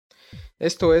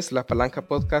Esto es La Palanca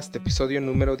Podcast, episodio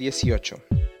número 18.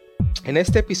 En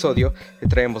este episodio te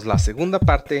traemos la segunda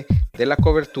parte de la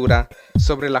cobertura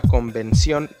sobre la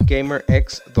convención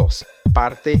GaymerX2,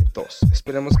 parte 2.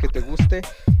 Esperemos que te guste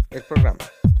el programa.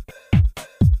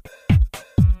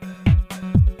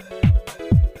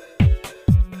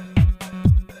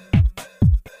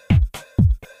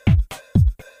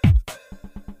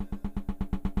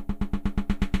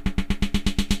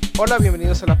 Hola,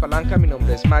 bienvenidos a La Palanca, mi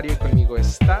nombre es Mario y conmigo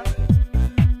está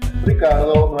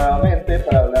Ricardo nuevamente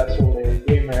para hablar sobre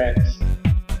GaymerX.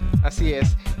 Así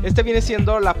es, este viene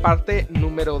siendo la parte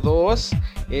número 2,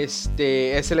 es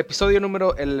el episodio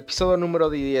número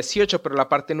 18, pero la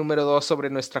parte número 2 sobre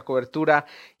nuestra cobertura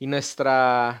y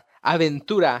nuestra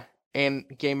aventura en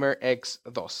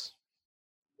GaymerX2.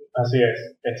 Así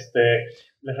es,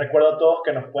 les recuerdo a todos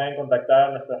que nos pueden contactar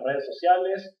en nuestras redes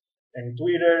sociales. En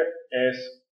Twitter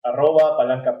es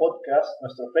 @palancapodcast.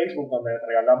 Nuestro Facebook, donde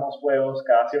regalamos juegos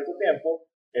cada cierto tiempo,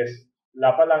 es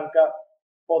La Palanca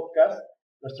Podcast.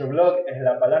 Nuestro blog es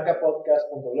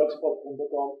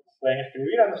lapalancapodcast.blogspot.com. Pueden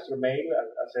escribir a nuestro mail,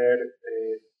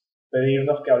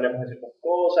 pedirnos que hablemos de ciertas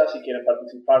cosas. Si quieren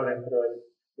participar dentro del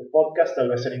podcast, tal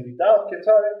vez ser invitados, quién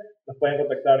sabe. Nos pueden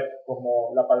contactar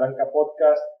como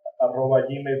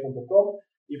lapalancapodcast@gmail.com.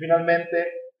 Y finalmente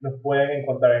nos pueden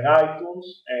encontrar en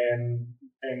iTunes,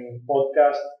 en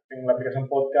podcast, en la aplicación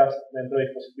podcast dentro de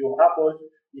dispositivos Apple,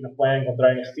 y nos pueden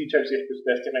encontrar en Stitcher si es que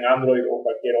ustedes tienen Android o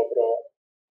cualquier otro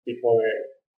tipo de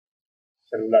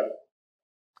celular.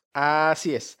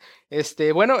 Así es.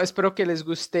 Bueno, espero que les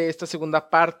guste esta segunda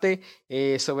parte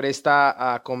sobre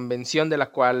esta convención de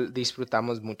la cual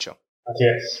disfrutamos mucho. Así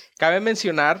es. Cabe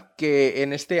mencionar que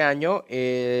en este año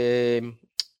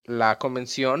la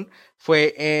convención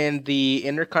fue en The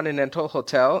Intercontinental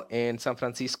Hotel en San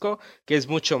Francisco, que es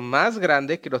mucho más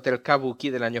grande que el Hotel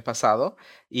Kabuki del año pasado,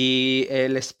 y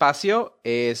el espacio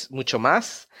es mucho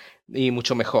más y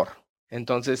mucho mejor.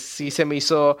 Entonces sí se me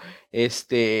hizo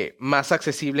más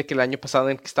accesible que el año pasado,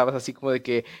 en que estabas así como de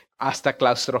que hasta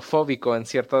claustrofóbico en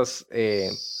ciertos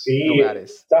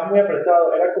lugares. Estaba muy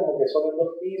apretado, era como que son en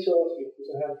 2 pisos y los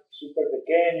pisos eran súper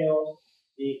pequeños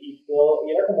y todo,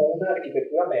 y era como una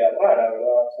arquitectura media rara, ¿verdad?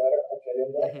 O sea, era como que había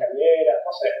una escalera,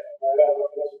 no sé, era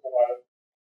súper raro.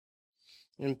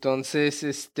 Entonces,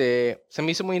 se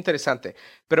me hizo muy interesante.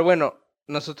 Pero bueno,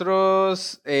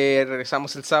 nosotros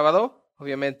regresamos el sábado,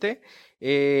 obviamente,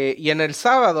 y en el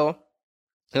sábado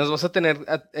nos vamos a tener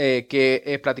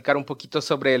que platicar un poquito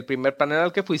sobre el primer panel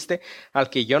al que fuiste, al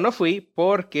que yo no fui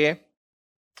porque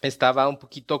estaba un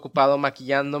poquito ocupado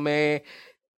maquillándome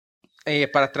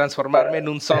para transformarme en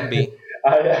un zombie. Yo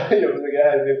pensé que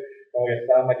ibas a decir como que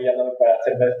estaba maquillándome para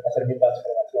hacer mi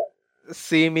transformación.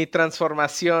 Sí, mi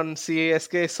transformación, sí, es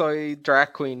que soy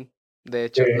drag queen, de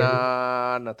hecho. Sí.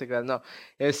 No te creas, no.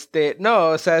 No,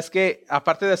 o sea, es que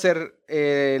aparte de hacer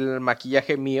el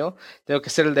maquillaje mío, tengo que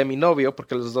hacer el de mi novio,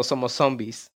 porque los dos somos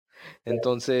zombies.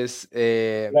 Entonces,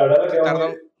 la verdad le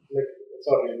quedó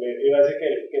le iba a decir que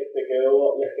les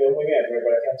quedó muy bien, porque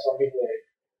parecían zombies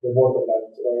de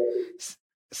Borderlands.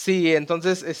 Sí,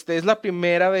 entonces, es la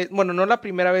primera vez, bueno, no la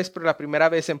primera vez, pero la primera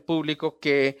vez en público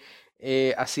que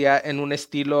hacía en un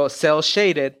estilo cel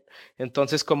shaded.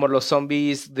 Entonces, como los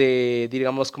zombies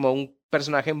digamos, como un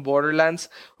personaje en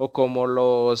Borderlands o como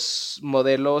los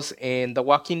modelos en The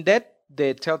Walking Dead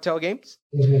de Telltale Games.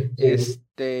 Sí.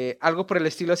 Algo por el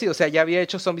estilo así. O sea, ya había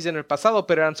hecho zombies en el pasado,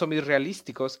 pero eran zombies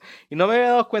realísticos. Y no me había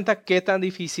dado cuenta qué tan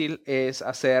difícil es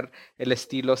hacer el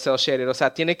estilo cel shaded. O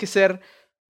sea, tiene que ser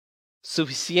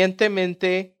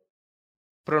suficientemente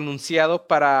pronunciado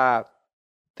para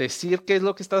decir qué es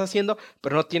lo que estás haciendo,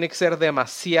 pero no tiene que ser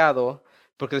demasiado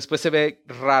porque después se ve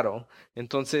raro.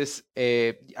 Entonces,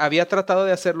 había tratado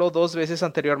de hacerlo 2 veces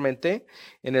anteriormente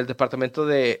en el departamento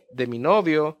de mi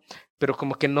novio, pero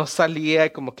como que no salía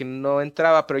y como que no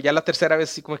entraba, pero ya la tercera vez,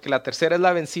 sí, como que la tercera es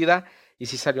la vencida y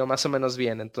sí salió más o menos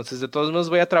bien. Entonces, de todos modos,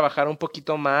 voy a trabajar un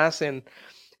poquito más en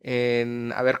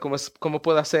a ver cómo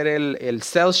puedo hacer el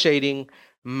cel shading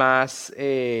más,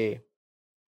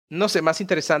 no sé, más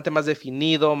interesante, más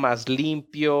definido, más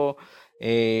limpio,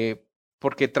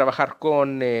 porque trabajar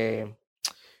con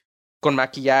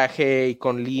maquillaje y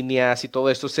con líneas y todo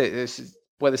esto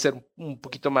puede ser un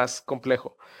poquito más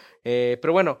complejo.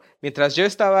 Pero bueno, mientras yo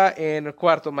estaba en el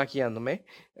cuarto maquillándome,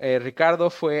 Ricardo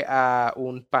fue a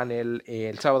un panel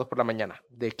el sábado por la mañana.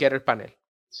 ¿De qué era el panel?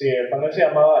 Sí, el panel se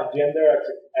llamaba Gender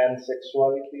and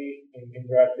Sexuality in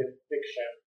Interactive Fiction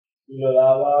y el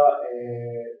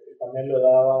panel lo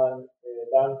daban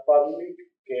Dan Fadlik,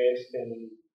 que es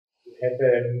el jefe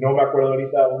de, no me acuerdo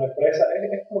ahorita, una empresa,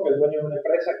 es como que el dueño de una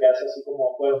empresa que hace así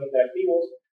como juegos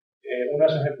interactivos, uno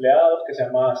de sus empleados, que se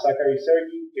llama Zachary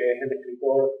Sergey, que es el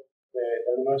escritor de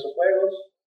alguno de esos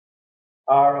juegos,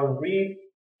 Aaron Reed,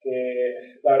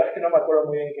 que la verdad es que no me acuerdo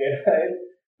muy bien qué era él,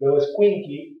 luego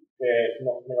Squinky, que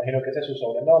no, me imagino que ese es su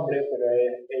sobrenombre, pero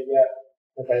ella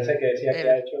me parece que decía que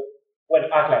ha Él. hecho, bueno,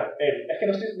 claro, él, es que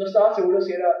no estaba seguro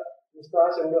si era, no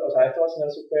estaba seguro, o sea, esto va a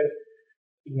sonar súper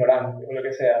ignorante o lo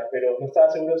que sea, pero no estaba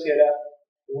seguro si era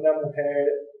una mujer,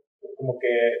 como que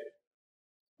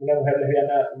una mujer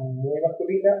lesbiana muy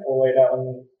masculina o era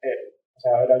o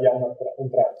sea, era ya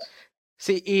un trans.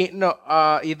 Sí, y no,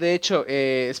 y de hecho,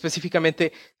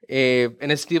 específicamente en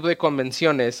este tipo de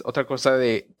convenciones, otra cosa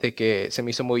de que se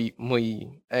me hizo muy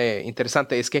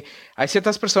interesante es que hay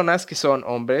ciertas personas que son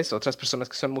hombres, otras personas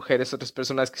que son mujeres, otras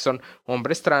personas que son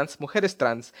hombres trans, mujeres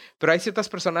trans, pero hay ciertas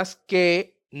personas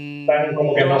que Tan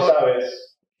como que no no,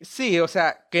 sabes. sí, o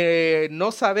sea, que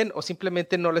no saben o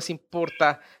simplemente no les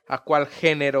importa a cuál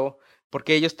género,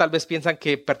 porque ellos tal vez piensan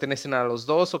que pertenecen a los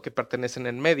dos o que pertenecen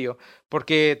en medio,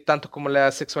 porque tanto como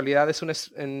la sexualidad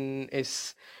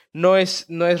no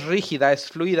es rígida, es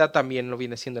fluida, también lo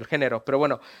viene siendo el género. Pero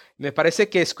bueno, me parece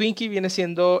que Squinky viene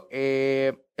siendo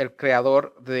el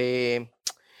creador de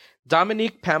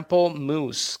Dominic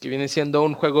Pamplemousse, que viene siendo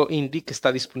un juego indie que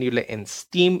está disponible en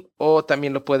Steam o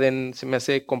también lo pueden, se me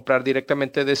hace, comprar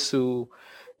directamente de su,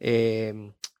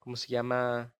 ¿cómo se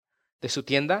llama? De su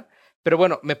tienda. Pero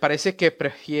bueno, me parece que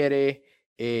prefiere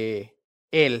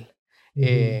él.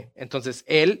 Uh-huh. Entonces,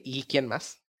 él y ¿quién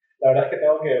más? La verdad es que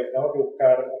tengo que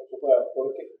buscar un poco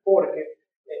de porque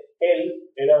él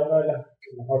era uno de los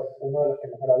que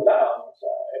mejor hablaba, o sea,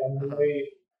 Ajá,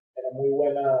 era muy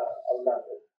buena hablando,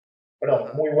 perdón,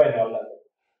 ajá. muy buena hablando.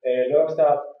 Luego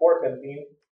estaba Porpentine,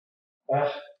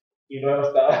 ah, y luego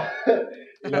estaba,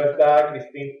 y luego estaba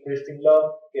Christine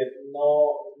Love, que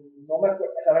no me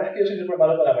acuerdo, la verdad es que yo soy súper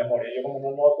malo con la memoria, yo como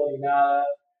no noto ni nada,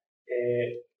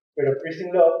 eh, pero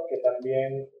Christine Love, que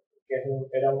también es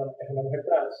una mujer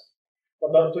trans,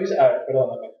 cuando tú dices, a ver,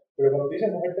 perdóname, pero cuando tú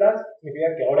dices mujer trans,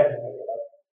 significa que ahora es mujer, ¿verdad?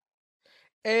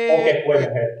 O que Eh, fue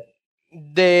mujer.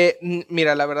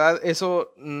 Mira, la verdad,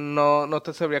 eso no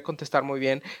te sabría contestar muy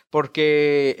bien,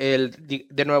 porque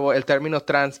de nuevo, el término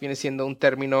trans viene siendo un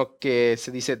término que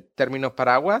se dice término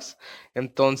paraguas.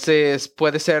 Entonces,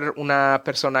 puede ser una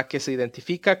persona que se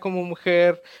identifica como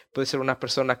mujer, puede ser una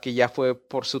persona que ya fue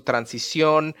por su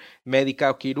transición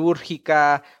médica o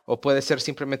quirúrgica, o puede ser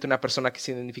simplemente una persona que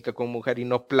se identifica como mujer y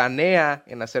no planea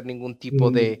en hacer ningún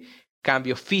tipo de Mm,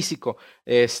 cambio físico.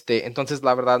 Entonces,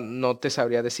 la verdad, no te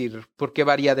sabría decir por qué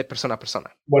varía de persona a persona.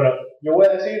 bueno, yo voy a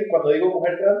decir, cuando digo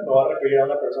mujer trans, me voy a referir a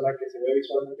una persona que se ve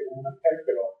visualmente como una mujer,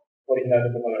 pero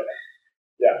originalmente no lo era.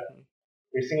 Ya. Ujú.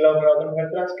 Christine Love era otra mujer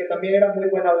trans que también era muy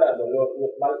buena hablando. Lo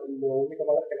único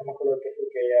malo es que no me acuerdo qué es lo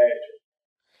que ella ha hecho.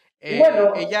 Y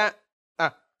bueno, Ella,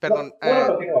 no, perdón, no,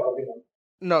 continúa, continúa.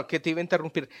 no, que te iba a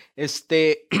interrumpir.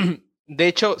 De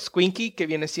hecho, Squinky, que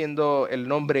viene siendo el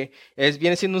nombre,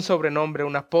 viene siendo un sobrenombre,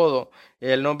 un apodo.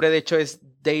 El nombre, de hecho, es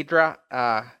Deidra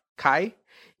Kai.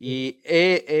 Y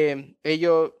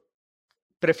ellos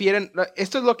prefieren,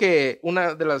 esto es lo que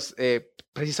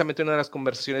precisamente una de las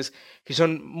conversaciones que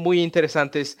son muy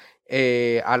interesantes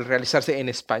al realizarse en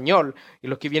español. Y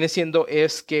lo que viene siendo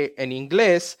es que en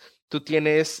inglés tú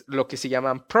tienes lo que se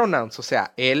llaman pronouns, o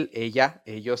sea, él, ella,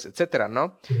 ellos, etcétera,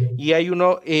 ¿no? Y hay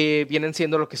uno, vienen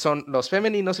siendo lo que son los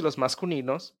femeninos y los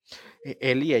masculinos,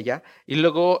 él y ella. Y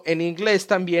luego en inglés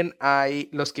también hay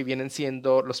los que vienen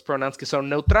siendo los pronouns que son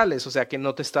neutrales, o sea, que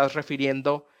no te estás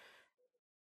refiriendo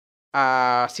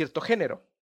a cierto género.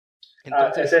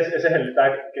 Entonces, Ese es el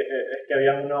tag, es que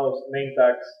había unos name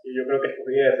tags y yo creo que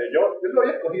escogí ese. Yo lo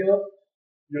había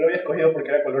escogido porque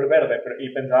era color verde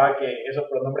y pensaba que esos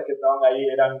pronombres que estaban ahí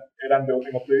eran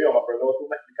en otro idioma, pero luego tú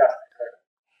me explicaste.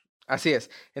 así es.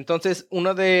 Entonces,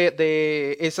 uno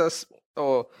de esas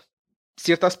o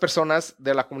ciertas personas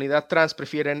de la comunidad trans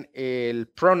prefieren el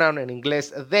pronoun en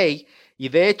inglés they, y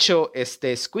de hecho,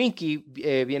 Squinky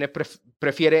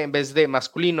prefiere en vez de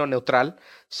masculino neutral.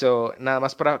 So, nada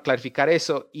más para clarificar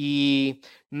eso y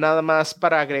nada más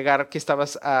para agregar que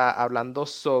estabas hablando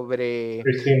sobre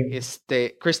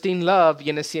Christine, Christine Love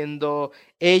viene siendo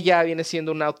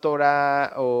una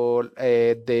autora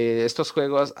de estos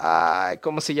juegos, ay,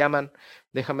 ¿cómo se llaman?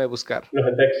 Déjame buscar. los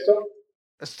de texto,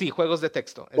 Sí, juegos de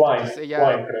texto. Entonces Twine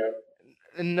ella creo.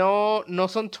 no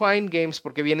son Twine Games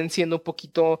porque vienen siendo un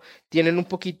poquito,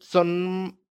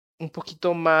 son un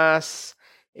poquito más,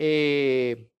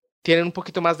 tienen un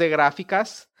poquito más de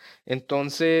gráficas.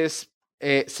 Entonces,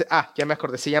 ya me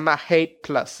acordé, se llama Hate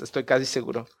Plus, estoy casi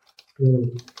seguro. Mm.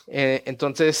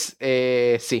 Entonces,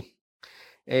 sí.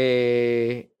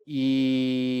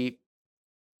 Y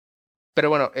Pero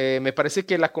bueno, me parece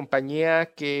que la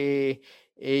compañía que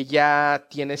ella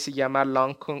tiene se llama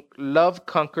Love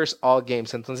Conquers All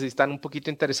Games. Entonces, si están un poquito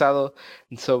interesados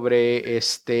sobre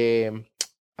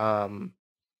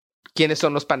quiénes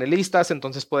son los panelistas,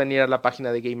 entonces pueden ir a la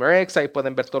página de GaymerX, ahí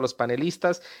pueden ver todos los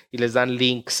panelistas y les dan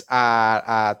links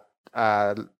a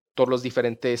todos los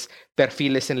diferentes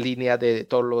perfiles en línea de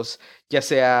todos los, ya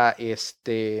sea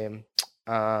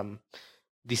um,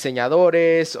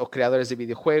 diseñadores o creadores de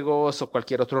videojuegos o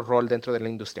cualquier otro rol dentro de la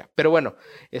industria. Pero bueno,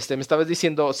 me estabas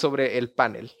diciendo sobre el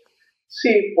panel.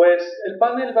 Sí, pues el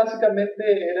panel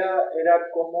básicamente era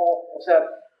como, o sea,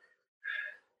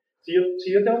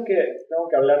 si yo tengo que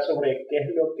hablar sobre qué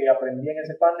es lo que aprendí en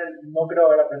ese panel, no creo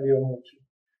haber aprendido mucho.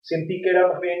 Sentí que era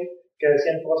más bien que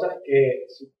decían cosas que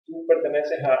si tú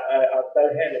perteneces a tal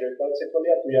género y tal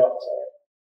sexualidad, tú ya vas a saber.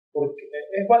 Porque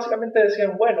es básicamente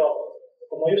decían, bueno,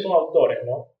 como ellos son autores,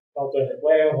 ¿no? Autores de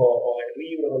juegos o de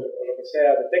libros o lo que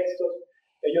sea, de textos,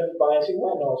 ellos van a decir,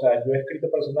 bueno, o sea, yo he escrito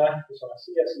personajes que son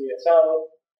así, así, asado,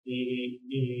 he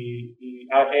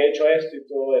hecho esto y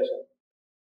todo eso.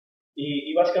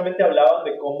 Y básicamente hablaban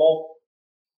de cómo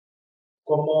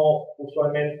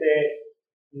usualmente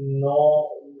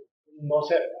no, no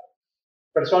se,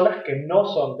 personas que no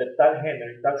son de tal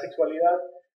género y tal sexualidad,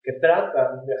 que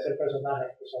tratan de hacer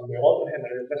personajes que son de otro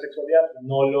género y otra sexualidad,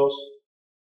 no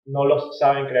los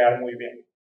saben crear muy bien.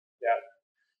 ¿Ya?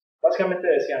 Básicamente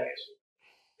decían eso.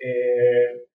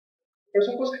 Pero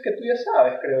son cosas que tú ya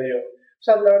sabes, creo yo. O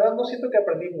sea, la verdad no siento que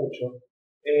aprendí mucho.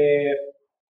 Eh,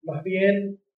 Más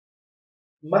bien,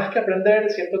 más que aprender,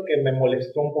 siento que me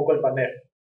molestó un poco el panel.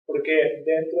 Porque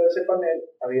dentro de ese panel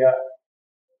había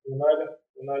una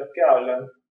de las que hablan,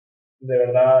 de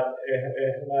verdad,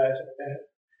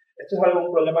 esto es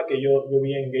un problema que yo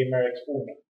vi en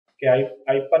GaymerX1, que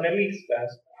hay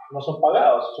panelistas, no son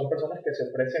pagados, son personas que se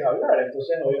ofrecen a hablar,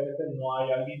 entonces obviamente no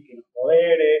hay alguien que los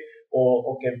modere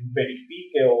o que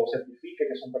verifique o certifique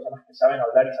que son personas que saben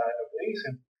hablar y saben lo que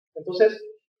dicen. Entonces,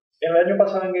 el año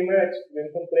pasado en GaymerX yo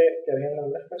encontré que había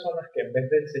algunas personas que en vez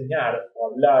de enseñar o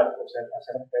hablar o sea,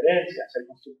 hacer referencias, ser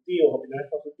constructivos, opiniones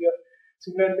constructivas,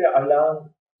 simplemente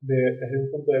hablaban desde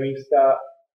un punto de vista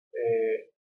eh,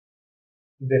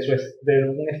 de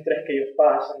un estrés que ellos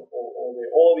pasan o de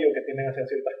odio que tienen hacia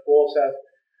ciertas cosas.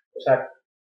 O sea,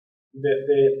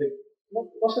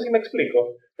 no sé si me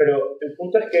explico, pero el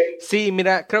punto es que... Sí,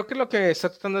 mira, creo que lo que está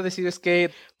tratando de decir es que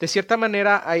de cierta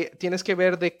manera tienes que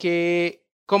ver de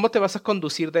cómo te vas a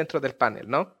conducir dentro del panel,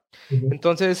 ¿no? Uh-huh.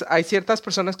 Entonces, hay ciertas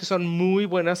personas que son muy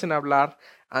buenas en hablar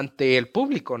ante el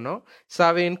público, ¿no?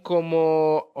 Saben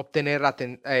cómo obtener,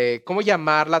 cómo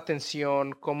llamar la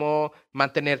atención, cómo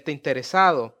mantenerte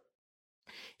interesado.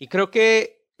 Y creo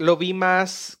que lo vi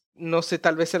más, no sé,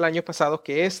 tal vez el año pasado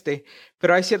que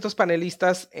pero hay ciertos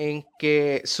panelistas en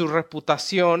que su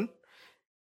reputación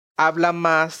habla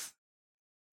más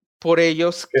por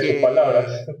ellos Que sus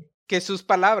palabras. que sus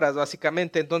palabras,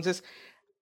 básicamente. Entonces,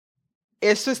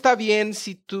 eso está bien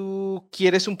si tú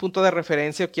quieres un punto de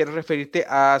referencia o quieres referirte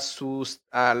a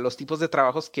los tipos de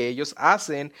trabajos que ellos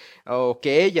hacen o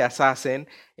que ellas hacen,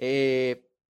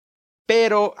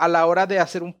 pero a la hora de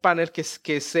hacer un panel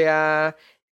que sea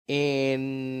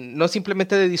no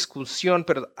simplemente de discusión,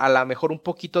 pero a lo mejor un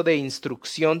poquito de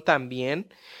instrucción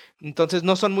también. Entonces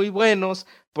no son muy buenos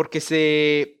porque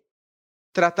se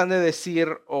tratan de decir,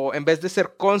 o en vez de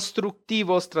ser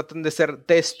constructivos, tratan de ser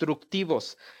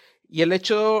destructivos. Y el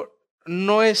hecho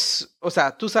no es, o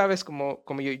sea, tú sabes, como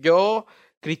yo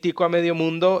critico a medio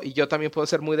mundo y yo también puedo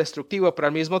ser muy destructivo, pero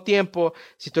al mismo tiempo,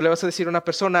 si tú le vas a decir a una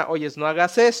persona, oyes, no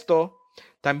hagas esto,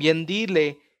 también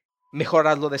dile, mejor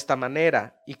hazlo de esta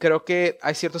manera. Y creo que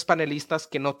hay ciertos panelistas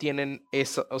que no tienen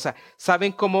eso, o sea,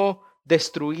 saben cómo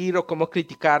destruir o cómo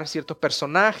criticar cierto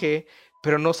personaje,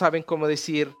 pero no saben cómo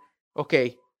decir, ok,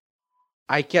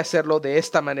 hay que hacerlo de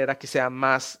esta manera que sea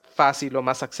más fácil o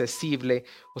más accesible,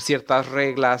 o ciertas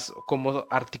reglas, o cómo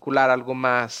articular algo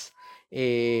más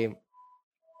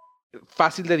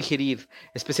fácil de digerir,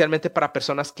 especialmente para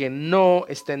personas que no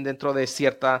estén dentro de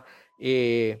cierta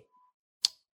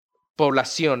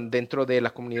población dentro de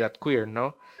la comunidad queer,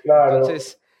 ¿no? Claro,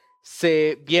 Entonces,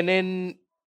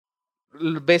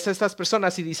 ves a estas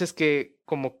personas y dices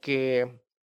como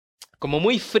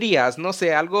muy frías, no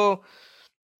sé, algo,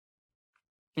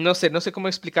 no sé cómo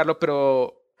explicarlo,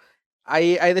 pero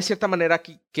hay de cierta manera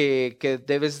que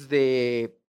debes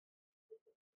de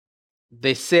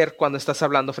ser cuando estás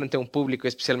hablando frente a un público,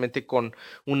 especialmente con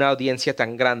una audiencia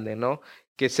tan grande, ¿no?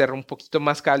 Que ser un poquito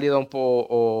más cálido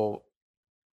o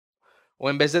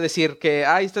en vez de decir que,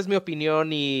 esta es mi opinión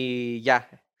y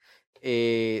ya,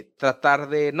 tratar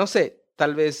de, no sé,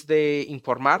 tal vez de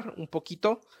informar un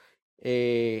poquito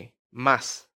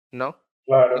más, ¿no?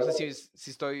 No sé Claro.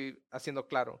 si estoy haciendo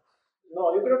claro.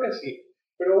 No, yo creo que sí.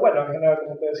 Pero bueno, en general,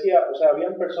 como te decía, o sea,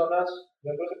 habían personas,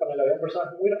 dentro de ese panel, habían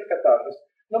personas muy rescatables.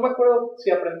 No me acuerdo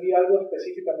si aprendí algo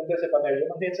específicamente de ese panel. Yo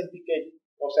más bien sentí que,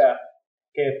 o sea,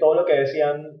 que todo lo que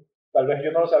decían, tal vez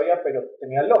yo no lo sabía, pero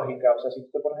tenía lógica. O sea, si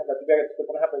tú te pones en la típica que tú te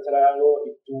pones a pensar algo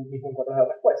y tú mismo encuentras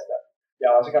la respuesta.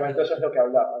 Ya, básicamente Ujú, eso es lo que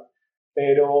hablaban.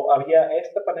 Pero había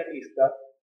esta panelista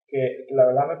que la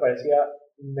verdad me parecía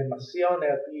demasiado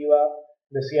negativa.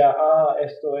 Decía,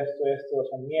 esto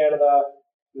son mierda,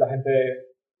 la gente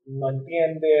no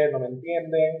entiende, no me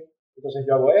entienden, entonces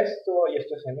yo hago esto y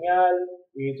esto es genial.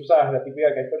 Y tú sabes, la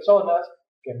típica que hay personas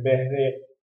que en vez de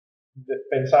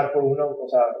pensar por uno, o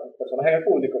sea, personas en el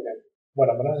público que,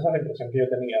 bueno, al menos esa es la impresión que yo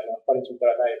tenía, no es para insultar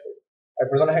a nadie, pero hay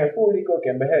personas en el público que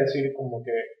en vez de decir como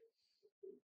que,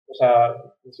 o sea,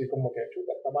 decir como que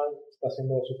chuta, está mal, está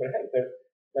siendo super hater,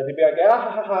 la típica que,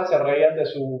 se reían de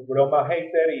su broma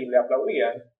hater y le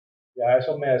aplaudían. Ya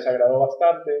eso me desagradó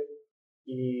bastante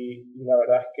y la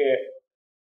verdad es que,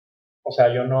 o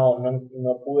sea, yo no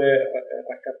pude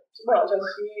rescatar, bueno, o sea,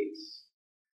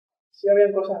 sí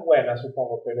habían cosas buenas,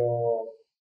 supongo, pero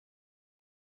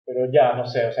ya, no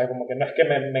sé, o sea, como que no es que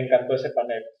me encantó ese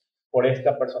panel por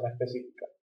esta persona específica.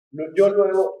 Yo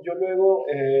luego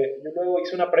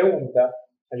hice una pregunta,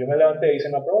 o sea, yo me levanté y hice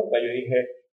una pregunta, yo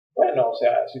dije, bueno, o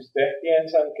sea, si ustedes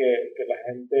piensan que la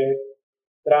gente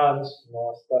trans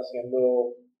no está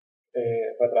siendo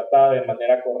retratada de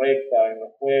manera correcta en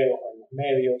los juegos, en los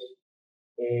medios,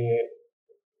 eh,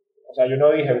 o sea, yo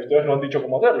no dije, ustedes no han dicho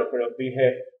cómo hacerlo, pero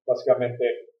dije básicamente,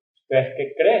 ¿ustedes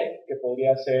qué creen que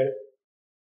podría ser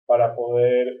para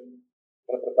poder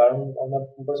retratar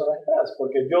un personaje trans?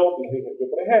 Porque yo, les dije, yo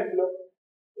por ejemplo,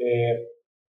 eh,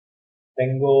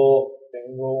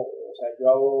 o sea, yo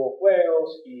hago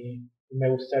juegos y me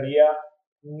gustaría,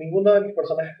 ninguno de mis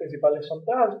personajes principales son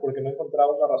trans porque no he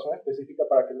encontrado una razón específica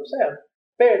para que lo sean,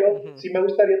 pero ujú, sí me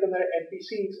gustaría tener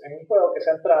NPCs en un juego que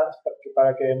sean trans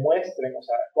para que demuestren, o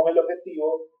sea, con el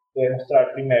objetivo de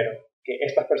demostrar primero que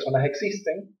estas personas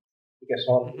existen y que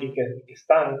son ujú. y que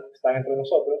están entre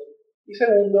nosotros, y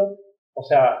segundo, o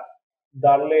sea,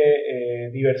 darle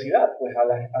diversidad pues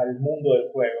al mundo del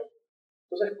juego.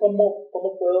 Entonces,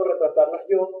 ¿cómo puedo retratarlas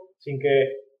yo sin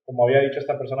que, como había dicho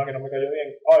esta persona que no me cayó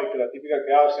bien, ay, que la típica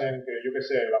que hacen, que yo qué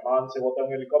sé, la man se bota en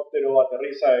un helicóptero,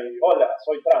 aterriza y, hola,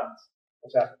 soy trans? O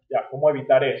sea, ya, ¿cómo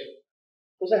evitar eso?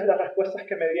 Entonces, las respuestas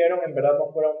que me dieron en verdad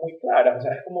no fueron muy claras. O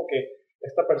sea, es como que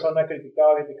esta persona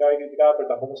criticaba, pero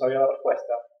tampoco sabía la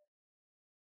respuesta.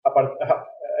 Aparte,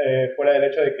 fuera del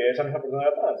hecho de que esa misma persona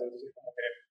era trans. Entonces, como que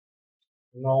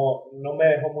no me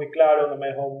dejó muy claro, no me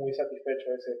dejó muy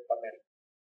satisfecho ese panel.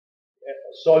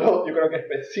 Solo yo creo que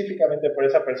específicamente por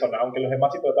esa persona, aunque los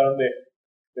demás sí trataron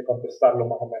de contestarlo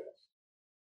más o menos.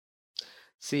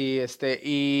 Sí,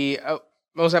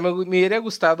 o sea, me hubiera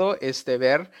gustado,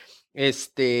 ver,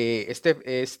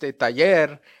 este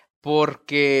taller,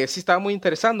 porque sí estaba muy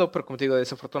interesando, pero como te digo,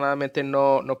 desafortunadamente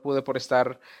no pude por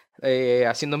estar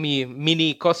haciendo mi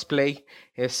mini cosplay,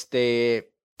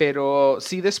 pero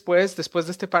sí después de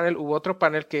este panel hubo otro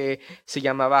panel que se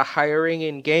llamaba Hiring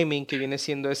in Gaming, que viene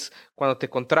siendo es cuando te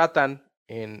contratan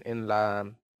en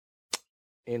la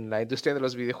industria de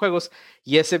los videojuegos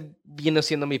y ese vino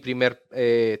siendo mi primer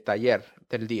taller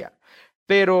del día.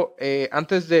 Pero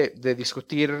antes de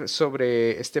discutir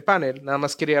sobre este panel, nada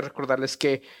más quería recordarles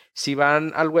que si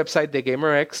van al website de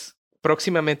GaymerX,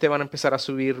 próximamente van a empezar a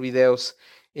subir videos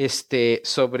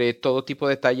sobre todo tipo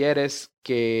de talleres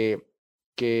que,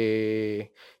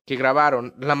 que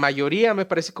grabaron. La mayoría, me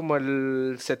parece como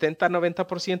el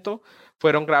 70-90%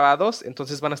 fueron grabados,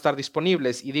 entonces van a estar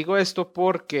disponibles. Y digo esto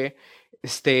porque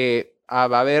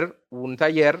va a haber un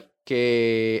taller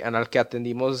en el que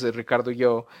atendimos Ricardo y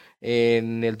yo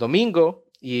en el domingo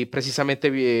y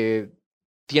precisamente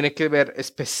tiene que ver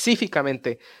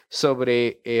específicamente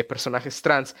sobre personajes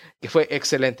trans, que fue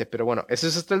excelente, pero bueno, eso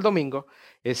es hasta el domingo,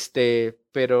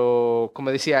 pero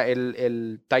como decía,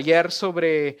 el taller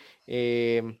sobre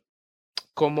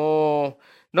cómo,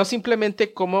 no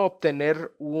simplemente cómo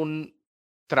obtener un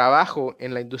trabajo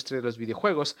en la industria de los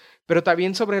videojuegos, pero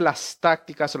también sobre las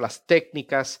tácticas o las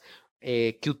técnicas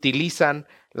que utilizan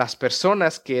las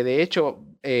personas que de hecho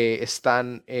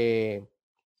están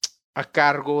a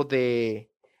cargo de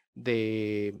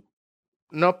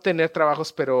no obtener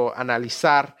trabajos, pero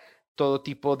analizar todo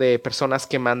tipo de personas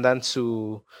que mandan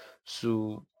su,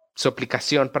 su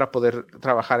aplicación para poder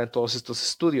trabajar en todos estos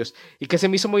estudios. Y que se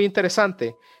me hizo muy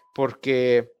interesante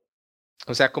porque,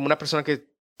 o sea, como una persona que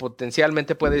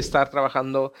potencialmente puede estar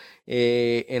trabajando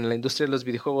en la industria de los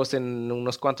videojuegos en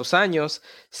unos cuantos años,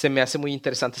 se me hace muy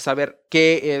interesante saber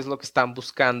qué es lo que están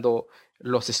buscando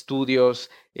los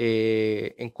estudios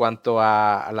en cuanto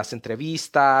a las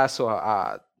entrevistas o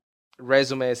a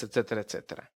resumes, etcétera,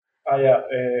 etcétera. Ya.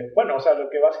 Bueno, o sea, lo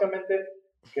que básicamente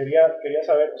quería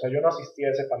saber, o sea, yo no asistí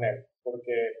a ese panel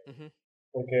Ujú.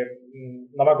 porque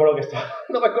no me acuerdo qué estaba,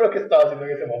 no me acuerdo qué estaba haciendo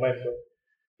en ese momento.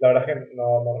 La verdad es que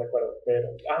no recuerdo, pero,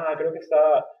 creo que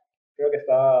estaba,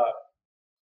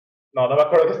 no me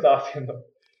acuerdo qué estaba haciendo,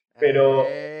 pero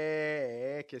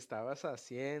 ¿Qué estabas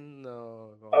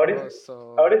haciendo, habré,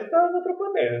 goloso? habré estado en otro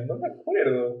panel, no me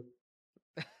acuerdo.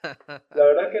 La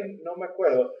verdad que no me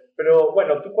acuerdo. Pero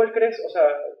bueno, ¿tú cuál crees, o sea,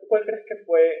 tú cuál crees que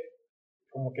fue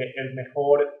como que el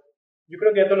mejor? Yo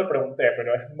creo que ya te lo pregunté,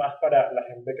 pero es más para la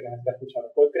gente que nos está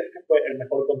escuchando. ¿Cuál crees que fue el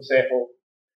mejor consejo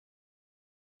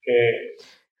que,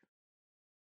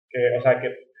 o sea,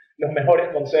 que los mejores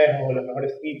consejos o los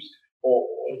mejores tips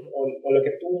Ujú. o lo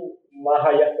que tú más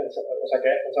hayas pensado, o sea, que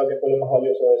hayas pensado que fue lo más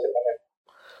valioso de ese panel?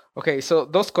 Ok, so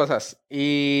dos cosas.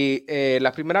 Y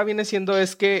la primera viene siendo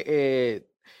es que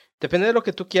depende de lo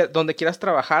que tú quieras, donde quieras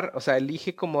trabajar, o sea,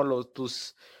 elige como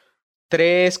tus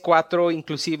tres, cuatro,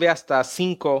 inclusive hasta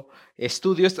cinco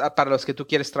estudios para los que tú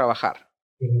quieres trabajar.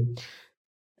 Ujú,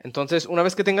 Entonces, una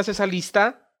vez que tengas esa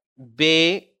lista,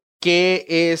 ve qué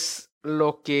es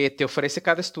lo que te ofrece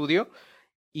cada estudio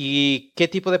y qué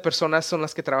tipo de personas son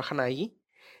las que trabajan ahí,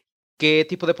 qué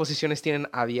tipo de posiciones tienen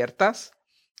abiertas.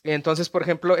 Entonces, por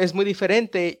ejemplo, es muy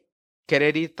diferente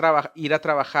querer ir a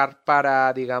trabajar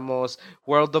para, digamos,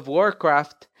 World of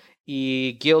Warcraft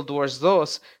y Guild Wars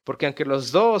 2, porque aunque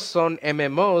los dos son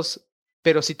MMOs,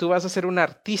 pero si tú vas a ser un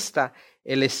artista,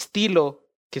 el estilo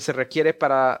que se requiere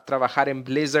para trabajar en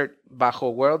Blizzard bajo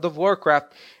World of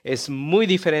Warcraft es muy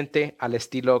diferente al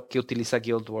estilo que utiliza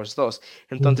Guild Wars 2.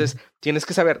 Entonces, ujú, tienes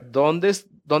que saber dónde es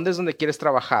donde quieres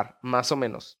trabajar, más o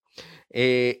menos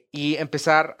y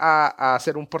empezar a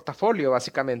hacer un portafolio,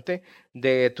 básicamente,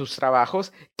 de tus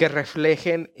trabajos que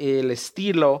reflejen el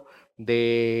estilo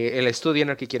del estudio en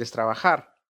el que quieres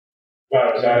trabajar.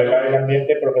 claro, o sea, Número el uno.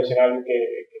 ambiente profesional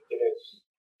que tienes.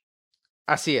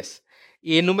 Así es.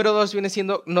 Y el número dos viene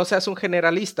siendo, no seas un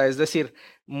generalista, es decir,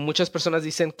 muchas personas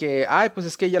dicen que, ay, pues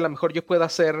es que ya a lo mejor yo puedo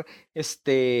hacer,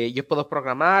 yo puedo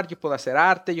programar, yo puedo hacer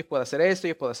arte, yo puedo hacer esto,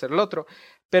 yo puedo hacer lo otro,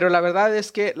 pero la verdad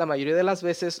es que la mayoría de las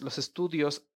veces los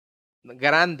estudios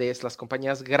grandes, las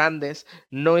compañías grandes,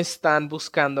 no están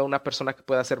buscando a una persona que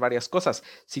pueda hacer varias cosas.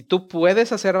 Si tú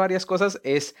puedes hacer varias cosas,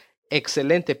 es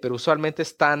excelente, pero usualmente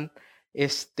están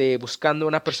buscando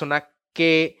una persona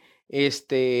que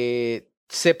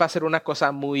sepa hacer una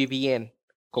cosa muy bien,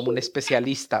 como un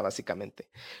especialista, básicamente.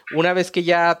 Una vez que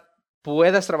ya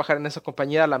puedas trabajar en esa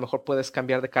compañía, a lo mejor puedes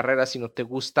cambiar de carrera si no te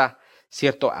gusta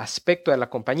cierto aspecto de la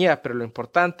compañía, pero lo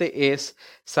importante es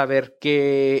saber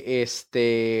que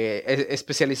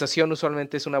especialización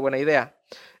usualmente es una buena idea.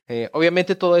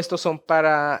 Obviamente todo esto son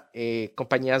para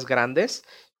compañías grandes,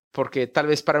 porque tal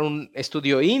vez para un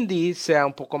estudio indie sea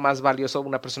un poco más valioso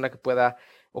una persona que pueda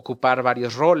ocupar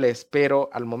varios roles, pero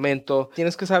al momento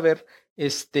tienes que saber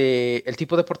el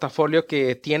tipo de portafolio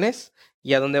que tienes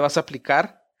y a dónde vas a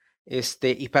aplicar,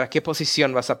 y para qué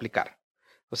posición vas a aplicar.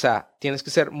 O sea, tienes que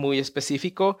ser muy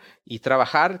específico y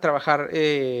trabajar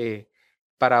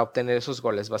para obtener esos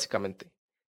goles, básicamente.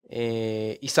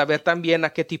 Y saber también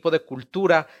a qué tipo de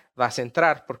cultura vas a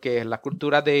entrar, porque la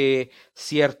cultura de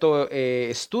cierto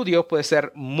estudio puede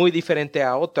ser muy diferente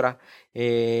a otra,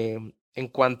 en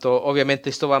cuanto, obviamente,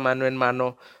 esto va mano en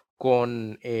mano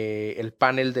con el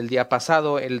panel del día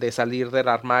pasado, el de salir del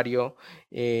armario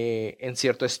en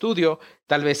cierto estudio.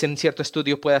 Tal vez en cierto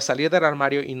estudio puedas salir del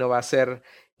armario y no va a ser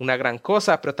una gran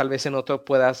cosa, pero tal vez en otro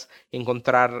puedas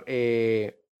encontrar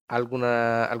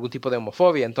algún tipo de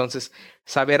homofobia. Entonces,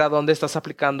 saber a dónde estás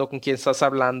aplicando, con quién estás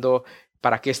hablando,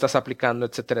 para qué estás aplicando,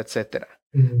 etcétera, etcétera.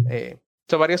 Ujú. Eh,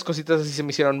 Son varias cositas así se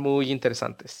me hicieron muy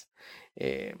interesantes.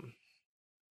 Eh,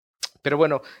 pero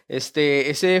bueno,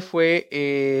 ese fue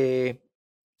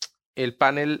el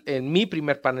panel, en mi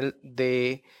primer panel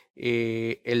de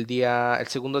el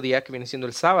segundo día que viene siendo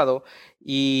el sábado.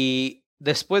 Y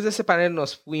después de ese panel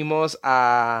nos fuimos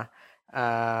a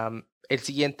el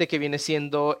siguiente que viene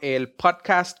siendo el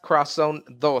Podcast Cross Zone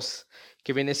 2,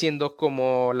 que viene siendo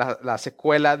como la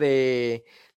secuela del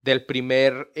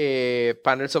primer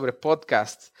panel sobre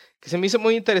podcasts, que se me hizo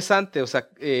muy interesante. O sea,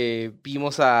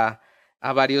 vimos a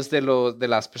varios de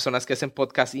las personas que hacen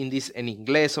podcast indies en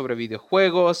inglés sobre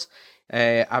videojuegos,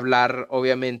 hablar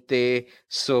obviamente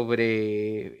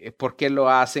sobre por qué lo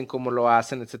hacen, cómo lo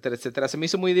hacen, etcétera, etcétera. Se me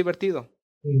hizo muy divertido.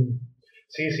 Mm.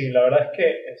 Sí, sí, la verdad es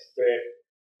que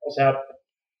o sea,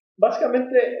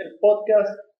 básicamente el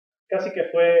podcast casi que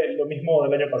fue lo mismo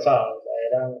del año pasado. O sea,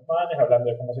 eran los manes hablando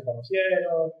de cómo se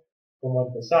conocieron, cómo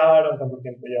empezaron, cuánto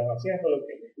tiempo llevan haciendo, lo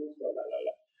que les gusta, bla, bla,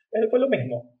 bla. Eso fue lo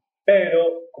mismo.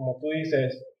 Pero, como tú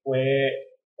dices,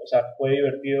 o sea, fue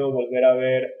divertido volver a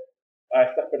ver a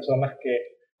estas personas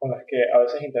con las que a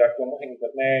veces interactuamos en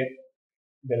internet,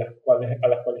 a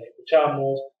las cuales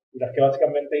escuchamos, y las que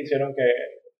básicamente hicieron que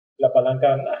la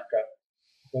palanca nazca.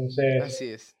 Entonces,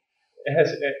 Así es.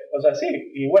 o sea, sí,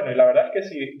 y bueno, y la verdad es que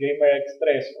si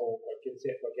GaymerX3 o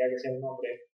cualquiera que sea el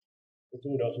nombre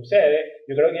futuro sucede,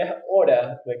 yo creo que ya es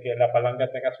hora de que la palanca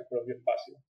tenga su propio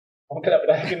espacio. Aunque la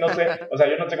verdad es que no sé, o sea,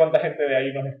 yo no sé cuánta gente de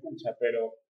ahí nos escucha,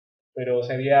 pero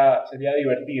sería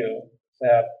divertido. O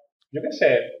sea, yo qué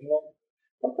sé, no,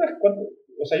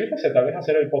 o sea, yo qué sé, tal vez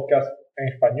hacer el podcast en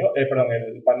español, perdón,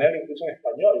 el panel incluso en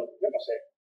español, yo no sé,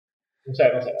 no sé, la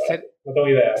verdad, Ser- no tengo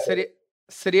idea.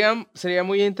 sería, sería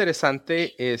muy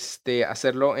interesante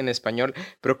hacerlo en español,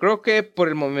 pero creo que por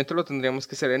el momento lo tendríamos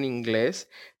que hacer en inglés.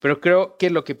 Pero creo que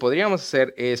lo que podríamos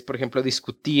hacer es, por ejemplo,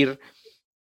 discutir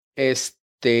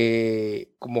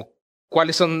como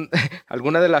cuáles son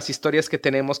algunas de las historias que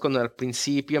tenemos cuando al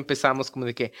principio empezamos como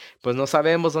de que pues no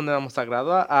sabemos dónde vamos a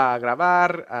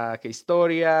grabar, a qué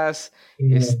historias,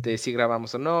 Mm, si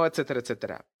grabamos o no, etcétera,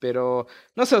 etcétera. Pero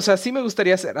no sé, o sea, sí me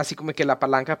gustaría hacer así como que la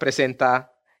palanca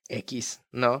presenta X,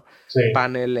 ¿no? sí.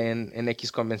 Panel en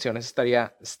X convenciones,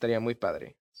 estaría muy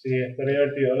padre. Sí, estaría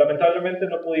divertido. Lamentablemente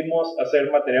no pudimos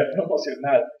hacer material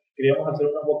promocional. Queríamos hacer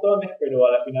unos botones, pero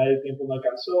a la final el tiempo no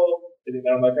alcanzó, el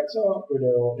dinero no alcanzó,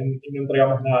 y no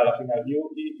entregamos nada a la final.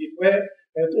 Y fue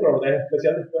en tu rol, en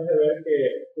especial después de ver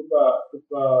que Cuba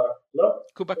Club,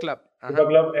 Cupa ajá.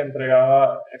 Club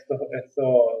entregaba estos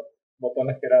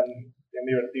botones que eran bien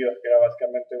divertidos, que era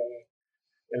básicamente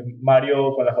el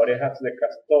Mario con las orejas de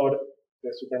Castor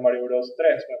de Super Mario Bros.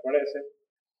 3, me parece,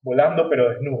 volando pero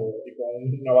desnudo y con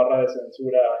una barra de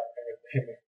censura en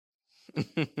el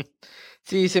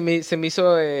Sí, se me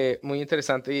hizo muy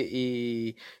interesante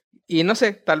y no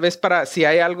sé, tal vez si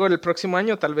hay algo el próximo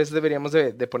año, tal vez deberíamos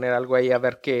de poner algo ahí a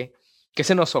ver qué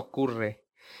se nos ocurre.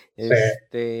 Sí,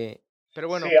 Este, pero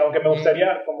sí, bueno, aunque me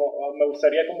gustaría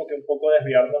como que un poco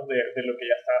desviarnos de lo que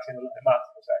ya están haciendo los demás,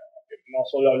 o sea, como que no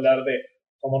solo hablar de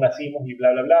cómo nacimos y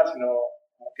bla, bla, bla, sino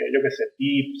como que yo qué sé,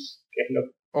 tips, qué es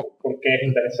o, por qué es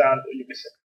interesante, yo qué sé.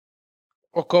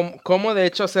 o cómo de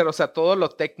hecho hacer, o sea, todo lo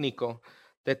técnico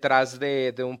detrás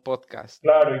de un podcast,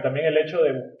 ¿no? Claro, y también el hecho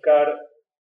de buscar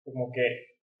como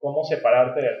que cómo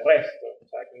separarte del resto, o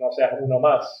sea, que no seas uno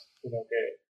más, sino que,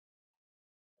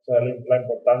 o sea, la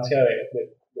importancia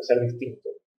de ser distinto.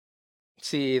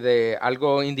 Sí, de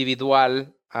algo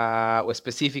individual o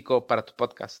específico para tu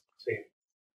podcast. Sí.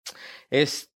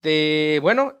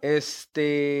 Bueno,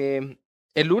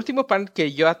 el último panel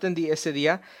que yo atendí ese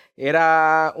día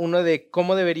era uno de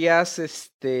cómo deberías,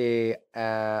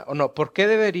 o no, por qué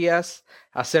deberías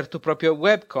hacer tu propio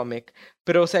webcomic.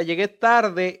 Pero, o sea, llegué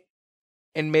tarde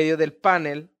en medio del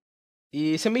panel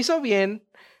y se me hizo bien,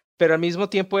 pero al mismo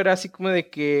tiempo era así como de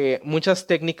que muchas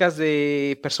técnicas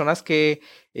de personas que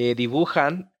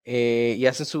dibujan y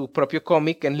hacen su propio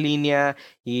cómic en línea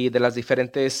y de las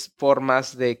diferentes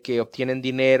formas de que obtienen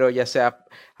dinero, ya sea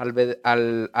al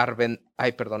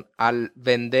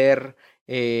vender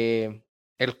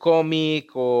el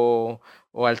cómic o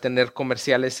al tener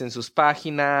comerciales en sus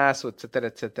páginas, o etcétera,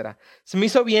 etcétera. Se me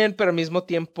hizo bien, pero al mismo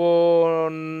tiempo,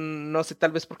 no sé,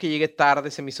 tal vez porque llegué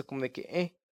tarde, se me hizo como de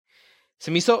que. Se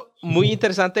me hizo muy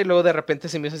interesante y luego de repente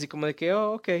se me hizo así como de que,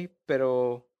 oh, ok,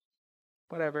 pero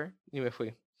whatever, y me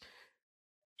fui.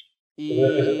 Y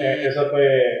Eso fue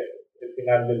el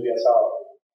final del día sábado.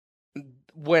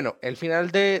 bueno, el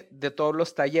final de todos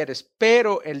los talleres,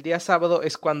 pero el día sábado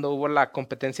es cuando hubo la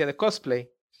competencia de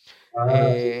cosplay. Ah, sí,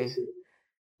 sí, Eh, sí.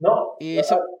 No, y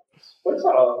eso, fue el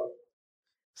sábado.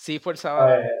 sí, fue el Ah,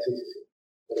 sábado. sí, sí, sí.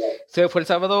 Perdón. Se fue el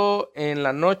sábado en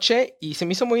la noche y se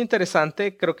me hizo muy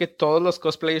interesante. Creo que todos los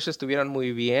cosplayers estuvieron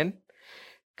muy bien.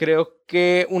 Creo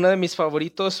que uno de mis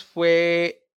favoritos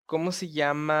fue, ¿cómo se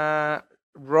llama?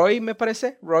 Roy, me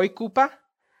parece. Roy Koopa.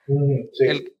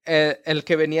 Sí, El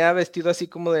que venía vestido así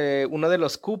como de uno de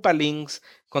los Koopalings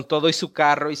con todo y su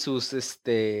carro y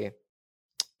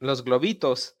los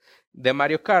globitos de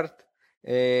Mario Kart.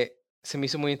 Se me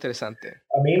hizo muy interesante.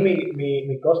 a mí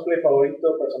mi cosplay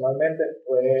favorito personalmente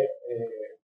fue,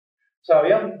 o sea,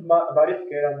 había varios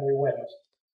que eran muy buenos,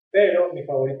 pero mi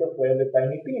favorito fue el de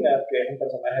Tiny Tina, que es un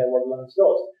personaje de Borderlands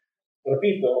 2.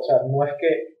 Repito, o sea, no es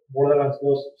que Borderlands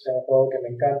 2 sea un juego que me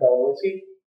encanta o algo así,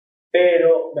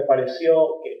 pero me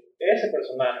pareció que ese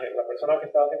personaje, la persona que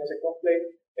estaba haciendo ese cosplay,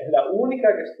 es la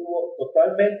única que estuvo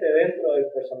totalmente dentro del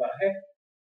personaje,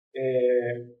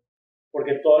 eh,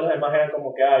 porque todos los demás eran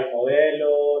como que hay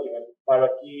modelo, y me paro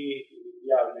aquí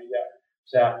y hablo y ya. O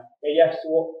sea, ella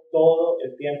estuvo todo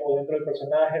el tiempo dentro del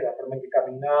personaje, la forma en que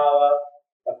caminaba,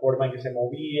 la forma en que se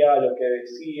movía, lo que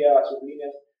decía, sus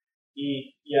líneas.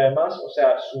 Y además, o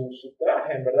sea, su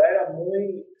traje en verdad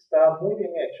estaba muy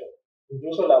bien hecho.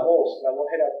 Incluso la voz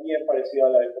era bien parecida a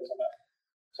la del personaje.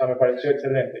 O sea, me pareció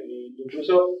excelente. Y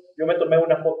incluso yo me tomé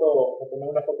una foto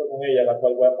con ella, la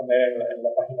cual voy a poner en la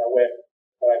página web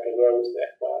para que luego ustedes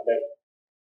puedan ver.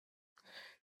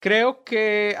 Creo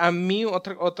que a mí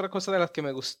otra cosa de las que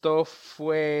me gustó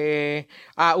fue...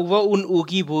 hubo un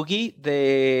Oogie Boogie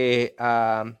de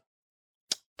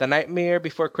The Nightmare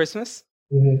Before Christmas,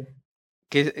 Ujú.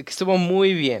 que estuvo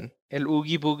muy bien. El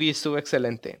Oogie Boogie estuvo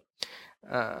excelente.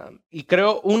 Y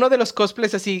creo uno de los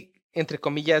cosplays así, entre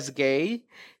comillas, gay,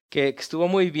 que estuvo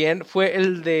muy bien, fue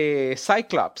el de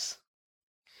Cyclops.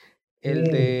 El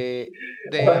Mm. de...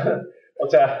 O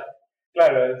sea,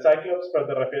 claro, el Cyclops, pero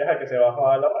te refieres a que se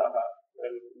bajaba la raja.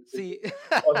 Sí.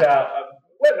 O sea,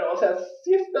 bueno, o sea,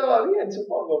 sí estaba bien,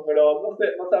 supongo, pero no sé,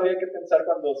 no sabía qué pensar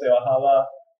cuando se bajaba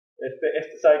este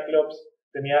Cyclops.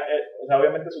 Tenía, o sea,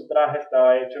 obviamente su traje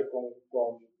estaba hecho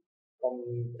con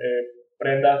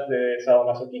prendas de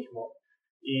sadomasoquismo.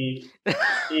 Y,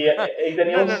 y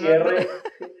tenía No, un no, no, no. cierre,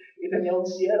 y tenía un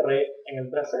cierre en el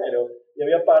trasero. Y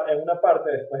había en una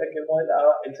parte, después de que él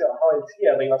modelaba, él se bajaba el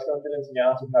cierre y básicamente le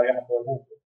enseñaba sus nalgas a todo el mundo.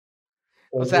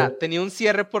 O Entonces, sea, tenía un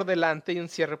cierre por delante y un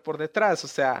cierre por detrás.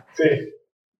 sí,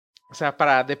 O sea,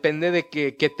 depende de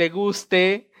que te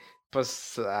guste,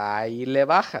 pues ahí le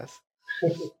bajas.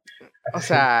 O sí,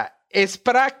 sea, es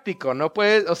práctico, no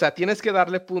puedes, o sea, tienes que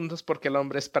darle puntos porque el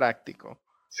hombre es práctico.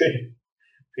 sí,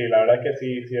 sí, la verdad que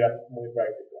sí, sí era muy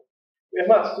práctico. Y es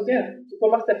más, tú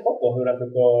tomaste fotos durante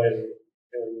todo el...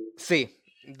 Sí,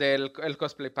 del el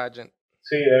cosplay pageant.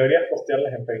 Sí, deberías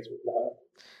postearlas en Facebook,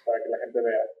 para que la gente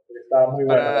vea, porque estaba muy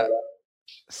bueno, la Para, verdad.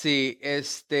 sí,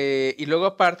 y luego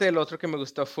aparte el otro que me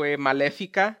gustó fue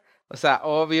Maléfica. O sea,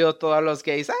 obvio, todos los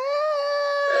gays, ¡ah!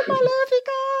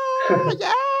 ¡Maléfica!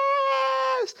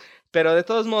 ¡Yes! Pero de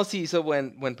todos modos sí hizo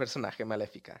buen personaje,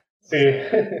 Maléfica. O Sí,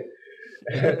 sea.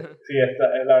 sí,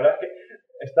 la verdad es que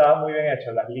estaba muy bien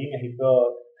hecho, las líneas y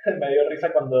todo. Me dio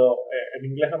risa cuando, en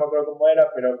inglés no me acuerdo cómo era,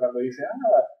 pero cuando dice,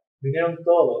 vinieron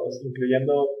todos,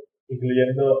 incluyendo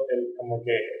como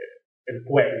que el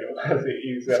pueblo, así,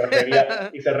 y se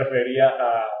refería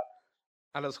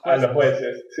A los a los jueces.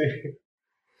 jueces, sí,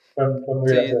 fue muy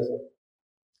Sí, gracioso.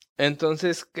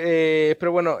 entonces,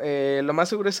 pero bueno, lo más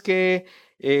seguro es que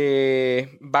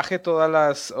baje todas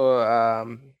las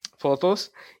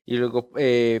fotos y luego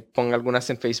ponga algunas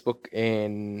en Facebook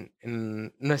en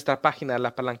nuestra página,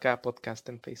 La Palanca Podcast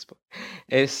en Facebook.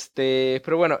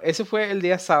 Pero bueno, ese fue el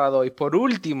día sábado y por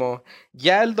último,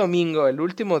 ya el domingo, el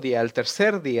último día, el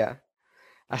tercer día,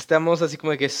 estamos así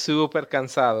como que súper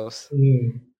cansados.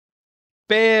 Mm.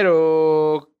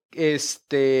 Pero,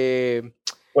 de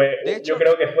Yo hecho,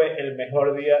 creo que fue el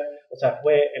mejor día, o sea,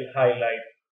 fue el highlight.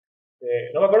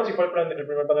 No me acuerdo si fue el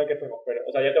primer panel que fuimos, pero,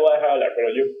 o sea, ya te voy a dejar hablar, pero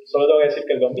yo solo te voy a decir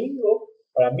que el domingo,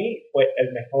 para mí, fue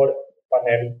el mejor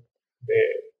panel de,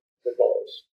 de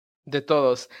todos. de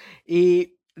todos.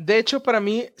 Y de hecho, para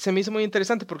mí se me hizo muy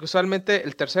interesante porque usualmente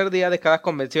el tercer día de cada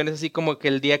convención es así como que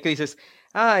el día que dices,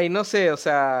 ay, no sé, o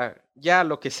sea, ya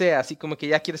lo que sea, así como que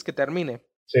ya quieres que termine.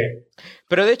 Sí.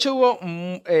 Pero de hecho hubo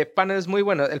paneles muy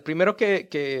buenos. El primero que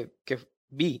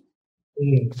vi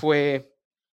Mm, fue,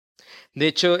 de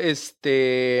hecho,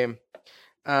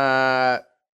 ah,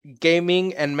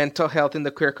 Gaming and Mental Health in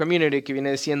the Queer Community, que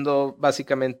viene siendo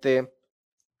básicamente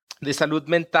de salud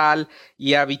mental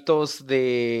y hábitos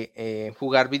de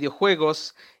jugar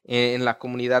videojuegos en la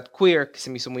comunidad queer, que se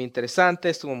me hizo muy interesante,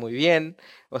 estuvo muy bien.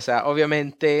 O sea,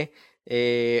 obviamente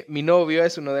mi novio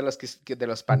es uno de de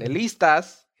los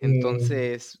panelistas, mm.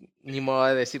 entonces ni modo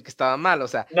de decir que estaba mal. O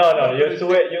sea, No, no, no, pero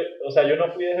o sea, yo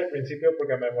no fui desde el principio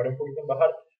porque me demoré un poquito en bajar,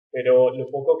 pero lo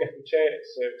poco que escuché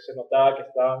se notaba que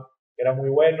era muy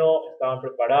bueno, estaban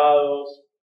preparados,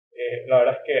 la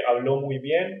verdad es que habló muy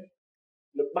bien.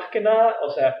 Más que nada, o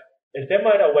sea, el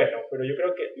tema era bueno, pero yo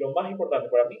creo que lo más importante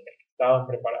para mí es que estaban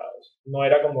preparados. No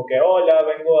era como que, hola,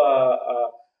 vengo a,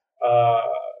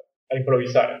 a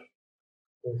improvisar.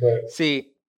 Entonces,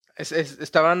 sí,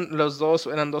 estaban los dos,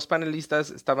 eran dos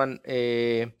panelistas, estaban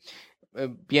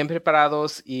bien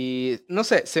preparados y no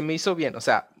sé, se me hizo bien, o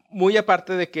sea, muy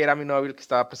aparte de que era mi novio el que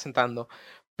estaba presentando,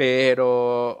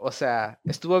 pero, o sea,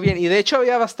 estuvo bien y de hecho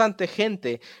había bastante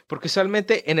gente, porque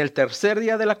usualmente en el tercer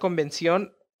día de la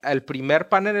convención al primer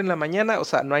panel en la mañana, o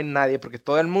sea, no hay nadie, porque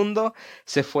todo el mundo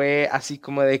se fue así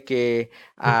como de que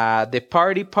a The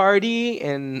Party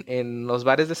en los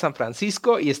bares de San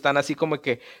Francisco y están así como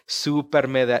que súper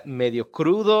medio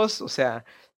crudos, o sea,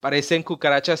 parecen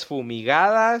cucarachas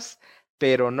fumigadas,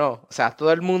 pero no, o sea,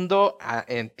 todo el mundo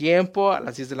en tiempo, a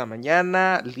las 10 de la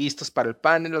mañana, listos para el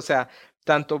panel, o sea,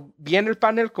 tanto bien el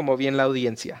panel como bien la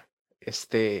audiencia.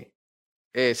 Se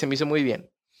me hizo muy bien.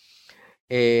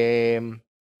 Em,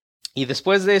 y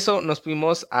después de eso nos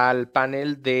fuimos al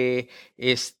panel de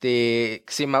que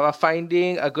se llamaba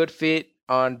Finding a Good Fit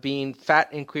on Being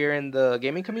Fat and Queer in the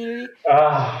Gaming Community.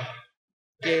 Ah,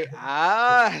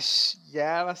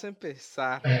 Ya vas a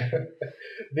empezar.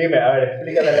 dime, a ver,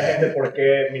 explícale a la gente por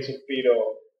qué mi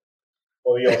suspiro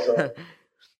odioso.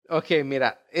 Ok,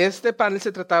 mira, este panel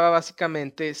se trataba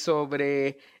básicamente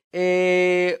sobre...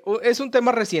 es un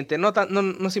tema reciente, no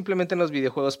simplemente en los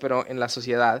videojuegos, pero en la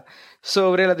sociedad,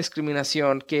 sobre la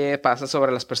discriminación que pasa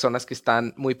sobre las personas que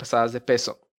están muy pasadas de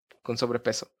peso, con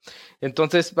sobrepeso.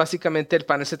 Entonces, básicamente el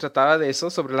panel se trataba de eso,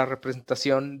 sobre la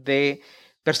representación de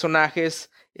personajes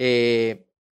de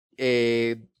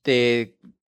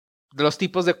los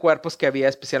tipos de cuerpos que había,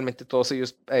 especialmente todos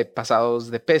ellos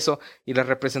pasados de peso, y la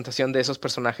representación de esos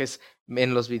personajes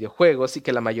en los videojuegos, y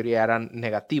que la mayoría eran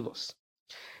negativos.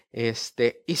 Y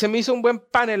se me hizo un buen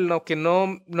panel. Lo que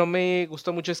no me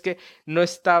gustó mucho es que no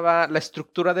estaba, la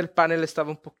estructura del panel estaba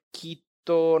un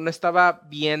poquito, no estaba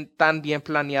tan bien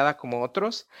planeada como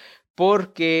otros,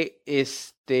 porque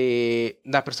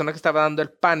la persona que estaba dando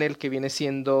el panel, que viene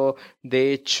siendo,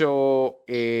 de hecho,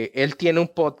 él tiene un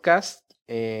podcast,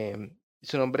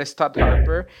 su nombre es Todd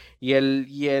Harper, y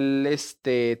él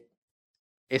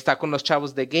está con los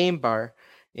chavos de Game Bar.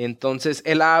 Entonces,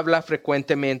 él habla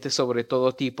frecuentemente sobre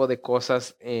todo tipo de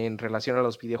cosas en relación a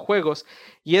los videojuegos.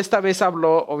 Y esta vez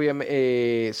habló,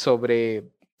 obviamente,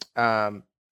 sobre,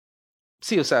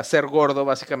 sí, o sea, ser gordo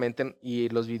básicamente y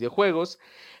los videojuegos.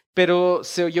 Pero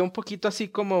se oyó un poquito así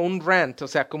como un rant, o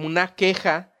sea, como una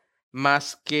queja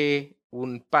más que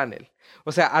un panel.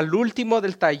 O sea, al último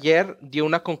del taller dio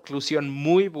una conclusión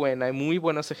muy buena y muy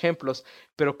buenos ejemplos,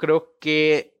 pero creo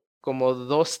que como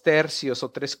 2/3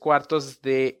 o 3/4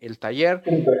 del taller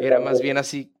Un tres era más cuartos. bien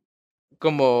así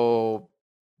como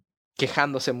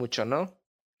quejándose mucho, ¿no?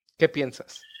 ¿Qué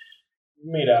piensas?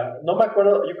 Mira, no me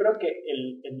acuerdo, yo creo que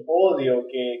el odio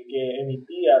que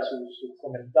emitía sus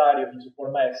comentarios y su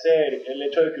forma de ser, el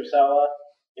hecho de que usaba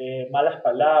malas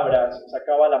palabras,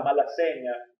 sacaba la mala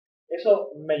seña, eso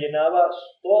me llenaba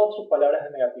todas sus palabras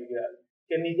de negatividad.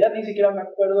 Que ni siquiera me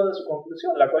acuerdo de su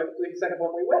conclusión, la cual tú dijiste que fue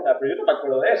muy buena, pero yo no me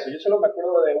acuerdo de eso, yo solo me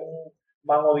acuerdo de un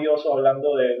man odioso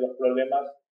hablando de los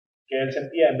problemas que él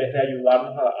sentía en vez de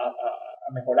ayudarnos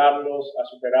a mejorarlos, a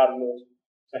superarlos.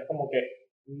 O sea, es como que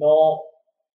no,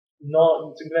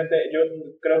 no, simplemente yo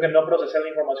creo que no procesé la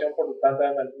información por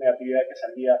tanta negatividad que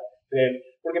salía de él.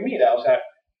 Porque mira, o sea,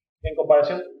 en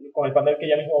comparación con el panel que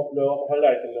ya mismo luego vamos a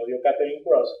hablar, que lo dio Catherine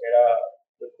Cross, que era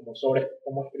pues, como sobre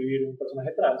cómo escribir un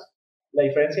personaje trans, la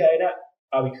diferencia era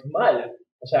abismal.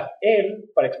 O sea,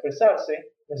 él, para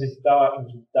expresarse, necesitaba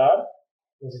insultar,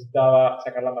 necesitaba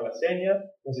sacar la mala seña,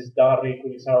 necesitaba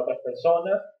ridiculizar a otras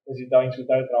personas, necesitaba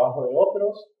insultar el trabajo de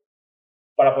otros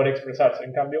para poder expresarse.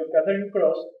 En cambio, Catherine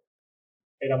Cross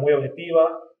era muy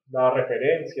objetiva, daba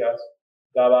referencias,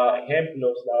 daba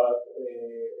ejemplos, daba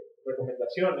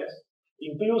recomendaciones,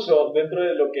 incluso dentro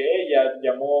de lo que ella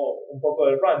llamó un poco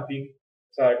de ranting,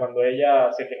 o sea, cuando ella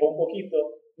se quejó un poquito,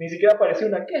 ni siquiera parecía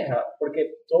una queja,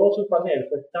 porque todo su panel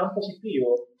fue tan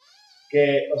positivo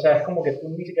que, o sea, es como que tú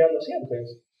ni siquiera lo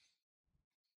sientes.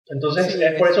 Entonces, Sí,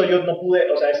 es por eso yo no pude,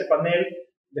 o sea, ese panel,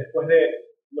 después de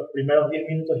los primeros 10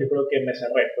 minutos, yo creo que me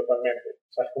cerré totalmente.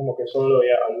 O sea, es como que solo voy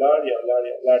a hablar y hablar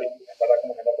y hablar, y en verdad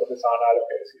como que no procesaba nada de lo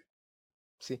que decía.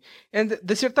 sí.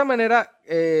 De cierta manera,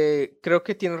 creo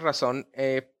que tienes razón.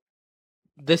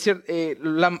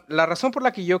 La razón por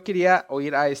la que yo quería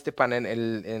oír a este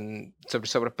panel sobre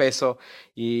sobrepeso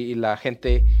y la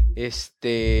gente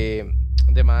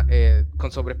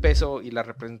con sobrepeso y la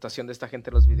representación de esta gente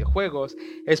en los videojuegos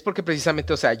es porque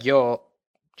precisamente, o sea, yo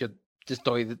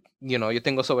estoy, yo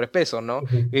tengo sobrepeso, ¿no? Uh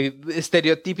 -huh.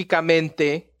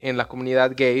 Estereotípicamente en la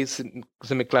comunidad gay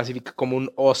se me clasifica como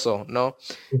un oso, ¿no?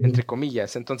 Uh -huh. Entre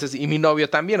comillas. Entonces, y mi novio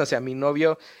también, o sea, mi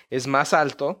novio es más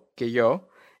alto que yo.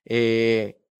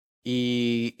 eh,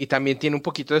 y también tiene un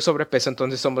poquito de sobrepeso,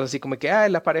 entonces somos así como que,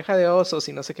 ay, la pareja de osos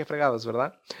y no sé qué fregados,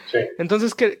 ¿verdad? Sí.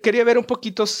 Entonces quería ver un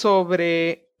poquito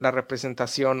sobre la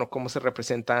representación o cómo se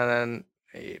representan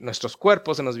nuestros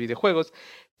cuerpos en los videojuegos,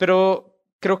 pero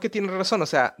creo que tiene razón, o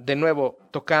sea, de nuevo,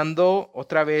 tocando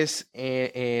otra vez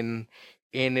en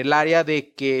en el área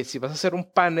de que si vas a hacer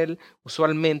un panel,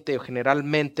 usualmente o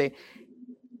generalmente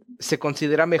se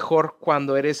considera mejor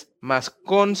cuando eres más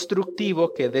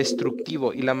constructivo que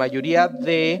destructivo. Y la mayoría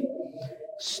de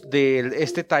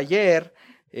este taller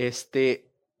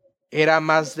era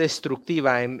más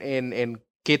destructiva en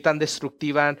qué tan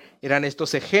destructiva eran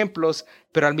estos ejemplos,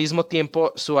 pero al mismo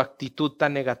tiempo su actitud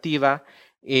tan negativa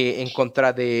en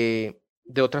contra de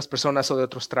otras personas o de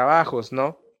otros trabajos,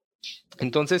 ¿no?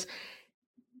 Entonces,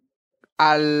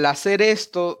 al hacer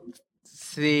esto,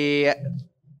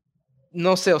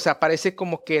 no sé, o sea, parece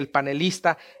como que el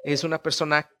panelista es una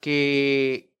persona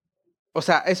que, o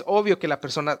sea, es obvio que la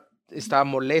persona está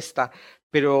molesta,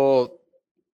 pero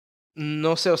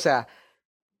no sé, o sea,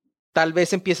 tal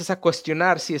vez empiezas a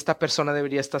cuestionar si esta persona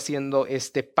debería estar haciendo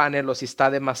este panel o si está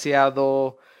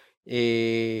demasiado,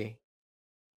 eh,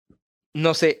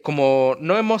 no sé, como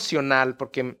no emocional,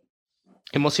 porque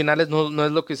emocionales no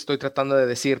es lo que estoy tratando de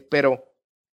decir, pero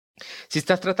si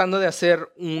estás tratando de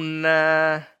hacer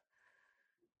una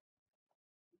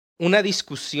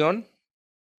discusión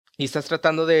y estás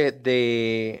tratando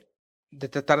de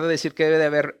tratar de decir que debe de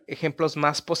haber ejemplos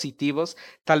más positivos,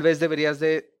 tal vez deberías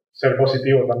Ser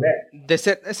positivo también. de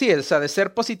ser, sí, o sea, de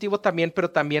ser positivo también,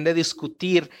 pero también de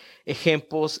discutir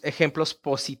ejemplos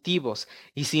positivos.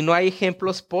 Y si no hay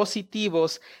ejemplos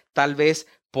positivos, tal vez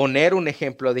poner un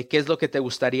ejemplo de qué es lo que te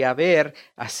gustaría ver,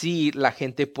 así la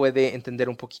gente puede entender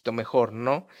un poquito mejor,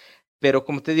 ¿no? Pero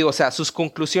como te digo, o sea, sus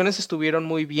conclusiones estuvieron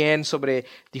muy bien sobre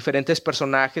diferentes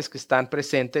personajes que están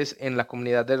presentes en la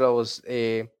comunidad de los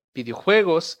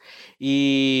videojuegos.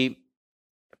 Y,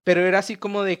 pero era así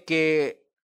como de que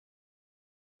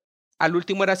al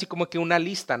último era así como que una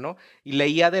lista, ¿no? Y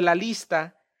leía de la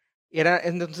lista, era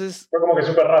entonces, Fue como que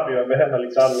súper rápido en vez de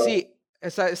analizarlo. sí,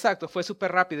 exacto, fue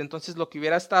súper rápido. Entonces lo que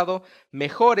hubiera estado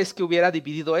mejor es que hubiera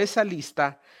dividido esa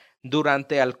lista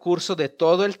durante el curso de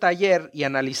todo el taller y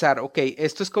analizar, ok,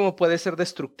 esto es como puede ser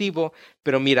destructivo,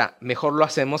 pero mira, mejor lo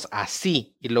hacemos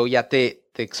así y luego ya te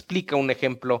explica un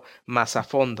ejemplo más a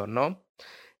fondo, ¿no?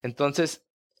 Entonces,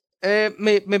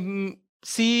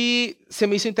 sí se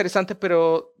me hizo interesante,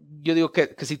 pero yo digo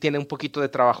que sí tiene un poquito de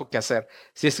trabajo que hacer,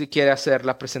 si es que quiere hacer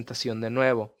la presentación de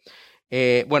nuevo.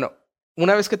 Bueno,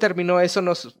 una vez que terminó eso,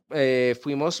 nos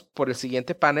fuimos por el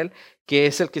siguiente panel, que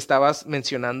es el que estabas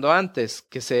mencionando antes,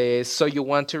 que es So You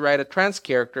Want to Write a Trans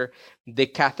Character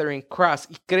de Catherine Cross.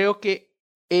 Y creo que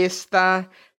esta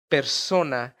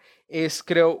persona es,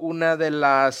 creo, una de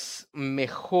las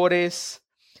mejores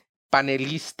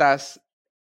panelistas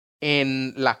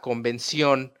en la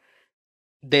convención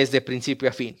desde principio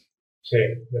a fin. Sí,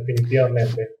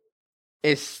 definitivamente.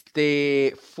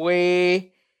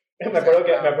 Fue, Me o sea, acuerdo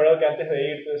me wow. acuerdo que antes de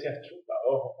ir tú decías, chuta,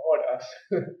 2 horas.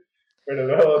 Pero O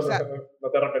luego sea, no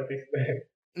te arrepentiste.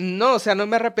 no, o sea, no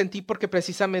me arrepentí porque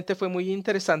precisamente fue muy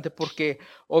interesante porque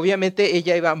obviamente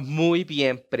ella iba muy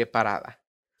bien preparada.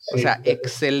 O Sí, sea,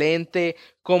 excelente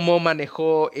cómo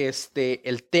manejó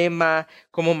el tema,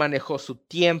 cómo manejó su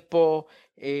tiempo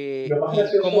lo más y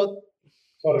gracioso, cómo,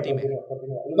 sorry, dime. continúa,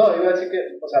 continúa. No, iba a decir que,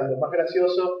 o sea, lo más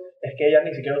gracioso es que ella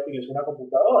ni siquiera utilizó una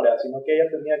computadora, sino que ella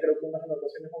tenía, creo que unas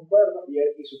anotaciones en un cuaderno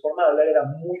y su forma de hablar era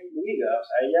muy fluida. O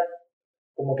sea, ella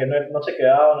como que no se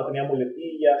quedaba, no tenía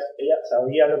muletillas, ella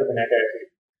sabía lo que tenía que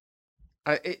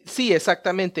decir. Sí,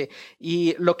 exactamente.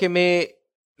 Y lo que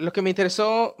me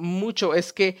interesó mucho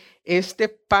es que este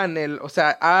panel, o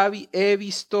sea, he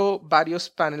visto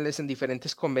varios paneles en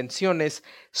diferentes convenciones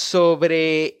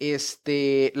sobre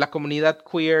la comunidad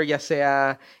queer, ya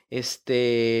sea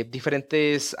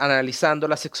diferentes, analizando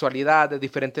la sexualidad de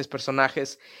diferentes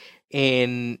personajes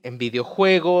en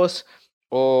videojuegos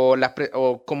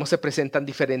o cómo se presentan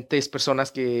diferentes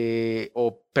personas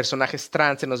o personajes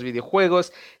trans en los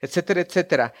videojuegos, etcétera,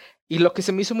 etcétera. Y lo que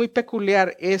se me hizo muy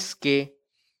peculiar es que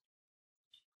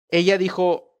ella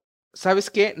dijo, ¿sabes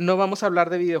qué? No vamos a hablar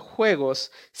de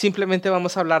videojuegos, simplemente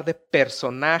vamos a hablar de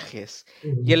personajes.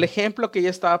 Y el Ujú. ejemplo que ella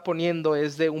estaba poniendo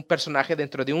es de un personaje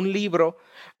dentro de un libro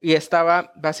y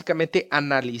estaba básicamente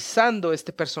analizando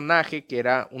este personaje, que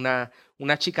era una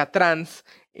chica trans,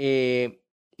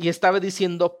 y estaba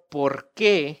diciendo por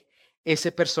qué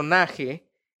ese personaje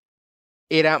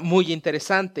era muy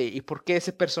interesante y por qué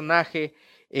ese personaje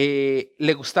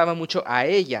le gustaba mucho a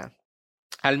ella.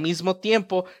 Al mismo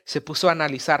tiempo, se puso a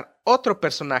analizar otro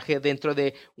personaje dentro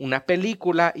de una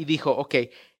película y dijo, ok,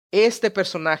 este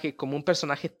personaje como un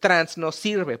personaje trans no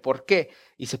sirve. ¿Por qué?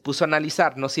 Y se puso a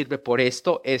analizar, no sirve por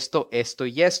esto, esto, esto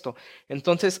y esto.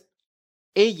 Entonces,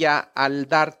 ella, al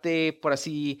darte, por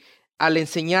así, al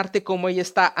enseñarte cómo ella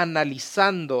está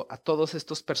analizando a todos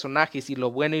estos personajes y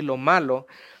lo bueno y lo malo,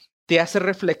 te hace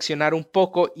reflexionar un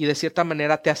poco y de cierta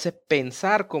manera te hace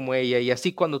pensar como ella. Y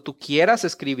así cuando tú quieras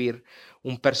escribir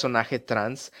un personaje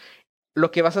trans,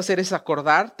 lo que vas a hacer es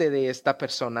acordarte de esta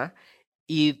persona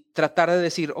y tratar de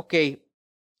decir, ok,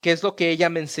 ¿qué es lo que ella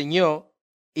me enseñó?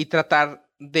 Y tratar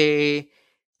de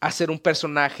hacer un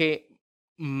personaje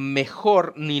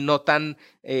mejor, ni no tan,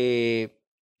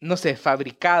 no sé,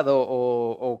 fabricado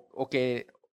o que,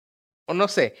 o no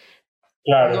sé, no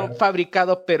Claro.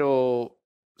 fabricado, pero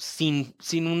sin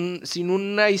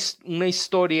una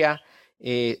historia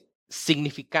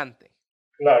significante.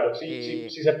 Claro, Eh,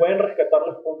 si se pueden rescatar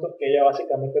los puntos que ella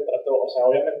básicamente trató, o sea,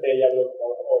 obviamente ella habló como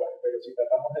 2 horas, pero si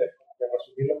tratamos de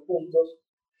resumir los puntos,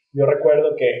 yo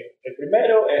recuerdo que el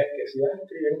primero es que si vas a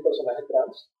escribir un personaje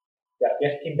trans, ya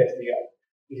tienes que investigar.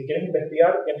 Y si quieres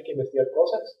investigar, tienes que investigar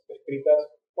cosas escritas,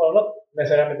 bueno, no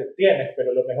necesariamente tienes,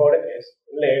 pero lo mejor es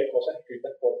leer cosas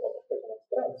escritas por otras personas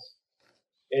trans.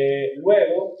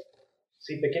 Luego,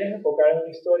 si te quieres enfocar en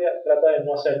una historia, trata de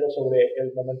no hacerlo sobre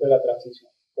el momento de la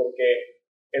transición, porque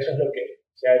eso es lo que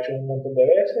se ha hecho un montón de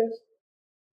veces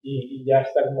y ya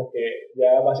está como que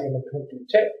ya básicamente es un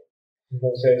cliché.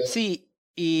 Entonces, Sí,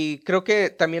 y creo que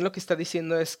también lo que está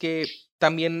diciendo es que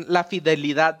también la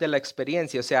fidelidad de la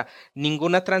experiencia, o sea,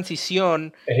 ninguna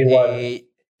transición es igual.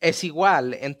 es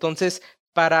igual. Entonces,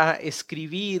 para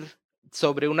escribir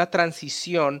sobre una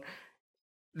transición,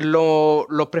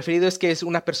 lo preferido es que es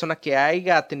una persona que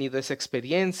haya tenido esa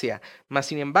experiencia. Mas,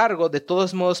 sin embargo, de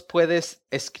todos modos puedes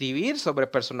escribir sobre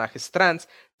personajes trans,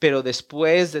 pero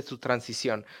después de su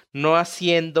transición, no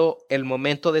haciendo el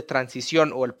momento de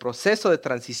transición o el proceso de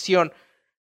transición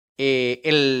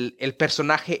el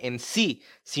personaje en sí,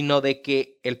 sino de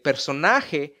que el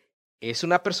personaje es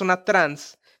una persona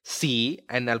trans, sí,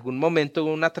 en algún momento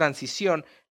hubo una transición,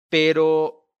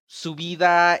 pero su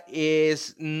vida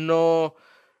no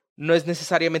es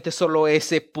necesariamente solo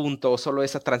ese punto o solo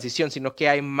esa transición, sino que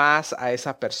hay más a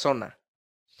esa persona.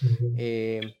 Uh-huh.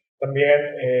 Eh,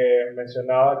 También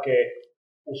mencionaba que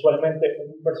usualmente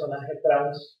un personaje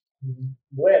trans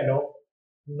bueno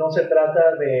no se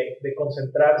trata de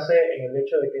concentrarse en el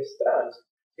hecho de que es trans,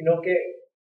 sino que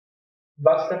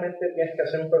básicamente tienes que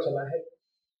hacer un personaje,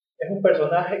 es un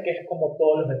personaje que es como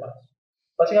todos los demás.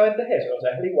 Básicamente es eso, o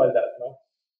sea, es la igualdad, ¿no?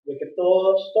 De que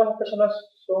todas las personas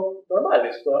son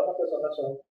normales, todas las personas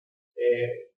son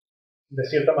eh, de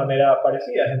cierta manera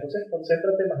parecidas. Entonces,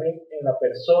 concéntrate más bien en la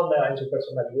persona, en su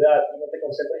personalidad, y no te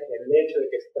concentres en el hecho de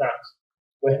que es trans.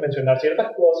 Puedes mencionar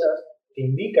ciertas cosas que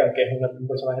indican que es un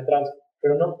personaje trans,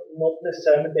 pero no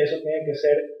necesariamente eso tiene que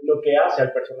ser lo que hace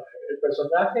al personaje. El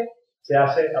personaje se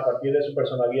hace a partir de su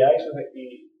personalidad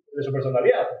y de su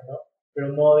personalidad, ¿no? Pero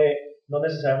no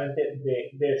necesariamente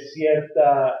de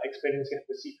cierta experiencia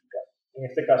específica. En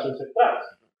este caso, el ser trans.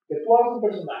 Que tú hagas un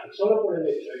personaje solo por el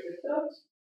hecho de que es trans,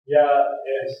 ya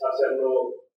es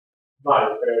hacerlo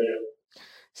mal, creo yo.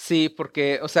 Sí,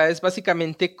 porque, o sea, es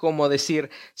básicamente como decir,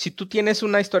 si tú tienes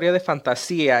una historia de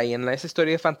fantasía y en esa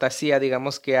historia de fantasía,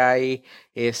 digamos que hay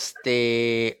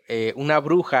una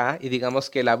bruja y digamos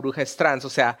que la bruja es trans, o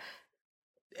sea,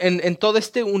 en todo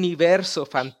este universo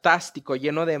fantástico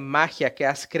lleno de magia que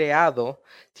has creado,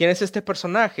 tienes este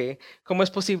personaje. ¿Cómo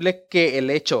es posible que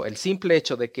el simple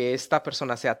hecho de que esta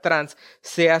persona sea trans,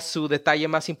 sea su detalle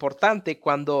más importante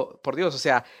cuando, por Dios, o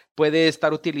sea, puede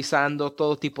estar utilizando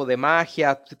todo tipo de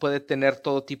magia, puede tener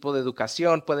todo tipo de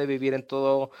educación, puede vivir en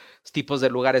todos tipos de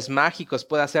lugares mágicos,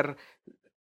 puede hacer,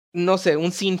 no sé,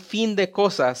 un sinfín de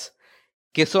cosas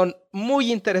que son muy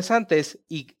interesantes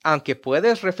y aunque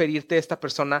puedes referirte a esta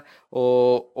persona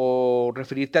o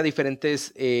referirte a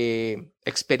diferentes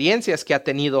experiencias que ha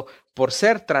tenido por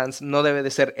ser trans, no debe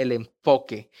de ser el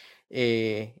enfoque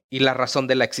y la razón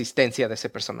de la existencia de ese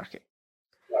personaje.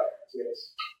 Claro, así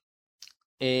es.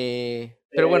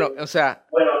 Pero bueno, Eh, o sea,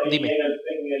 bueno, y dime.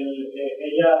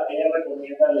 ella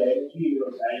recomienda leer un libro,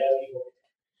 o sea, ella dijo,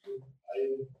 hay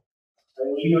un, hay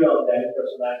un libro donde hay un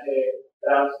personaje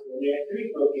trans muy bien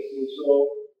escrito que incluso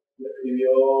lo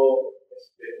escribió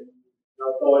una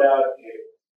autora que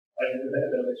aparentemente es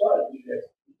heterosexual y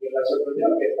que la sorprendió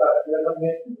que está muy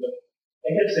bien escrito.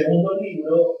 Es el segundo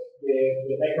libro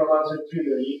de Necromancer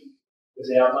Trilogy que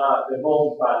se llama The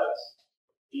Bone Palace.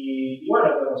 Y bueno,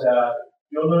 pues, o sea,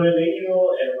 yo no lo he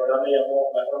leído, en verdad me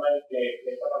llamó, la forma en que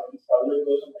esta novelista habló y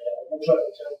todo eso me llamó mucho la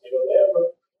atención, quiero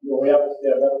leerlo. Lo voy a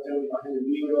postear, voy a postear una imagen del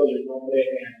libro y el nombre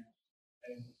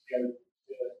en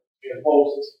el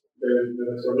post de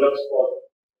nuestro blogspot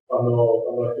cuando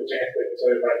escuchen este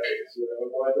episodio para que si en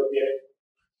algún momento quieren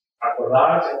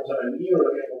acordarse cómo será el libro, lo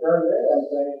quieren encontrar, ahí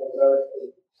pueden encontrar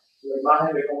la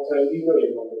imagen de cómo será el libro y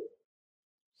el nombre.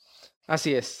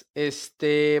 Así es.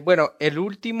 Bueno, el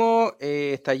último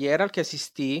taller al que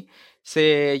asistí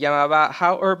se llamaba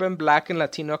How Urban Black and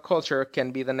Latino Culture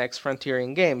Can Be the Next Frontier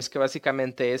in Games, que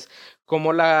básicamente es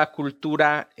cómo la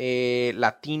cultura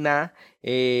latina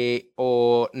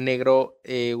o negro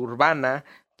urbana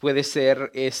puede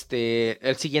ser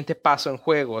el siguiente paso en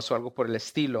juegos o algo por el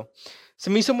estilo. Se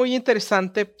me hizo muy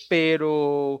interesante,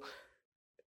 pero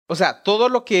o sea, todo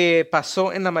lo que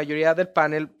pasó en la mayoría del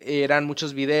panel eran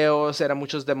muchos videos, eran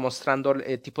muchos demostrando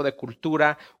el tipo de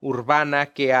cultura urbana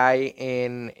que hay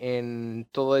en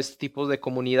todo este tipo de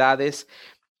comunidades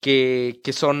que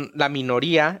son la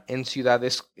minoría en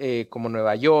ciudades como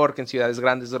Nueva York, en ciudades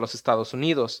grandes de los Estados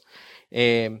Unidos.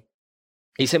 Eh,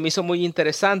 y se me hizo muy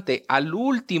interesante. Al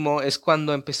último es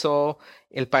cuando empezó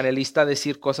el panelista a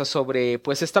decir cosas sobre,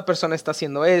 pues esta persona está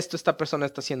haciendo esto, esta persona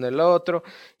está haciendo el otro,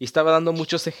 y estaba dando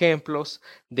muchos ejemplos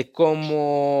de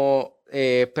cómo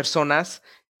personas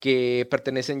que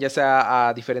pertenecen ya sea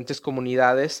a diferentes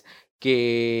comunidades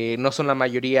que no son la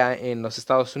mayoría en los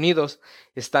Estados Unidos,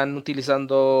 están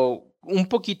utilizando un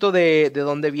poquito de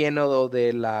dónde viene o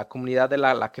de la comunidad de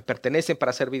la que pertenecen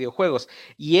para hacer videojuegos.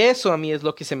 Y eso a mí es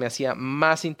lo que se me hacía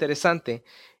más interesante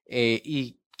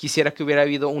y quisiera que hubiera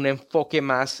habido un enfoque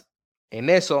más en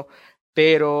eso,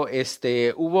 pero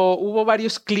hubo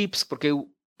varios clips porque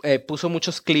puso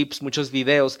muchos clips, muchos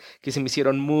videos que se me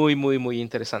hicieron muy, muy, muy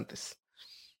interesantes.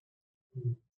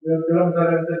 Yo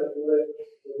lamentablemente no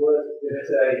pude asistir a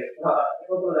ese ahí.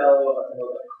 En otro lado haciendo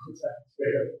otras cosas,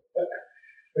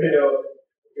 pero,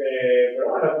 pero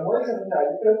bueno, como dices, mira,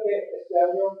 yo creo que este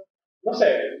año, no sé,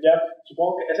 ya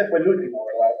supongo que ese fue el último,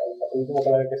 ¿verdad? El último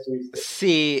para el que estuviste.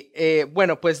 Sí,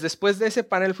 bueno, pues después de ese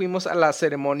panel fuimos a la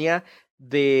ceremonia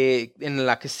en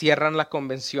la que cierran la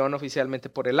convención oficialmente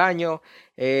por el año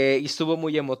y estuvo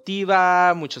muy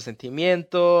emotiva, muchos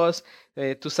sentimientos,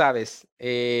 tú sabes,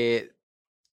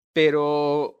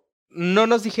 pero no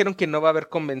nos dijeron que no va a haber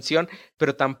convención,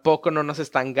 pero tampoco no nos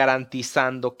están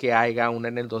garantizando que haya una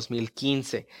en el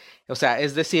 2015. O sea,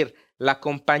 es decir, la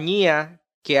compañía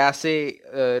que hace,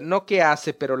 no que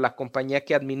hace, pero la compañía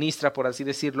que administra, por así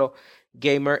decirlo,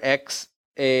 GaymerX,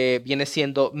 viene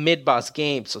siendo Midboss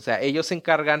Games. O sea, ellos se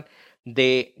encargan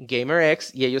de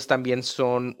GaymerX y ellos también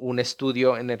son un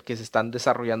estudio en el que se están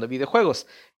desarrollando videojuegos,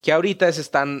 que ahorita se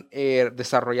están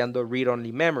desarrollando Read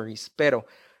Only Memories, pero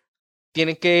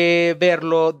tienen que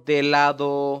verlo del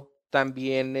lado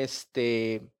también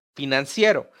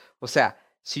financiero. O sea,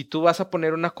 si tú vas a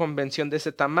poner una convención de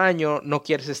ese tamaño, no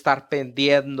quieres estar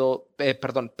perdiendo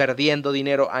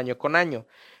dinero año con año.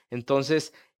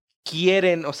 Entonces,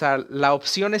 quieren, o sea, la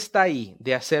opción está ahí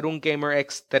de hacer un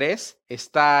GaymerX 3,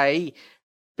 está ahí,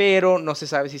 pero no se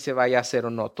sabe si se vaya a hacer o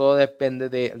no. Todo depende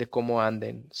de cómo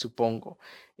anden, supongo.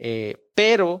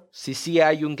 Pero si sí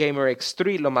hay un GaymerX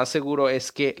 3, lo más seguro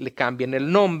es que le cambien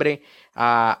el nombre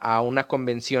a una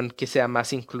convención que sea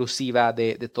más inclusiva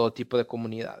de todo tipo de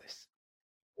comunidades.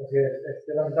 Así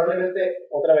es, lamentablemente,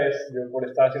 otra vez, yo por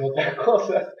estar haciendo otras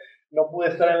cosas, no pude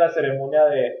estar en la ceremonia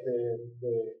de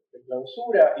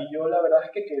clausura y yo la verdad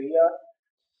es que quería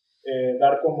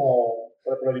dar como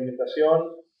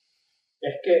retroalimentación,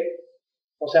 es que,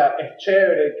 o sea, es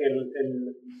chévere que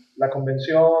la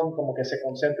convención como que se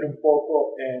concentre un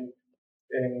poco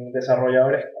en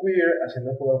desarrolladores queer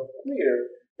haciendo juegos queer,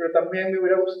 pero también me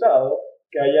hubiera gustado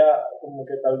que haya como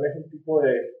que tal vez un tipo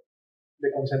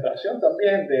de concentración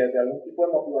también, de algún tipo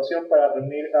de motivación para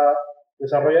reunir a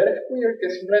desarrolladores queer que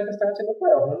simplemente están haciendo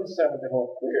juegos, no necesariamente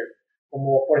juegos queer.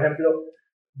 Como por ejemplo,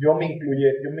 yo me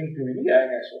incluiría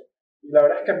en eso. Y la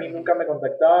verdad es que a mí nunca me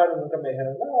contactaron, nunca me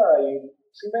dijeron nada, y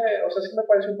o sea, sí me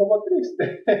parece un poco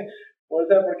triste. O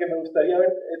sea, porque me gustaría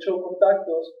haber hecho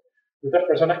contactos de otras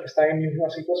personas que están en mi misma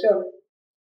situación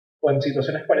o en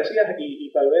situaciones parecidas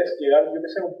y tal vez llegar, yo que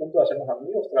sé, a un punto de hacernos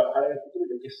amigos, trabajar en el futuro,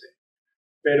 yo qué sé,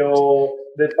 pero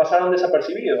pasaron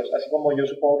desapercibidos, así como yo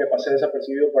supongo que pasé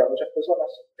desapercibido para muchas personas,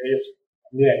 ellos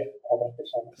también, a otras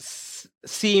personas.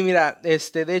 Sí, mira,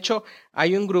 de hecho,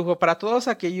 hay un grupo para todos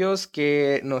aquellos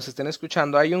que nos estén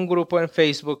escuchando, hay un grupo en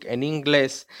Facebook en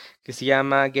inglés que se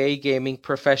llama Gay Gaming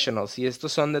Professionals y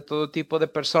estos son de todo tipo de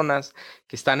personas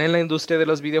que están en la industria de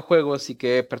los videojuegos y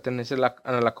que pertenecen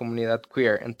a la comunidad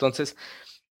queer. Entonces,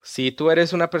 si tú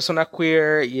eres una persona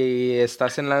queer y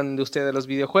estás en la industria de los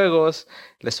videojuegos,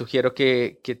 les sugiero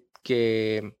que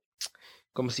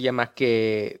 ¿cómo se llama?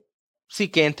 Que sí,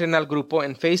 que entren al grupo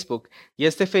en Facebook. Y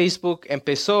este Facebook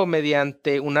empezó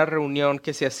mediante una reunión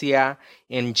que se hacía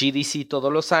en GDC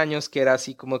todos los años, que era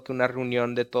así como que una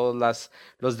reunión de todos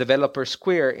los developers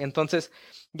queer. Entonces,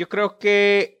 yo creo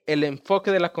que el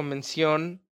enfoque de la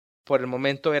convención por el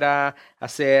momento era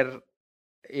hacer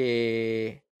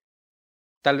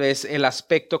tal vez el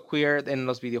aspecto queer en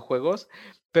los videojuegos,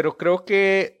 pero creo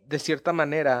que de cierta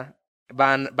manera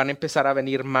van a empezar a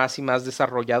venir más y más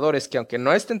desarrolladores que aunque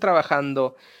no estén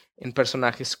trabajando en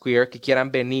personajes queer, que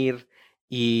quieran venir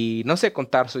y, no sé,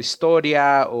 contar su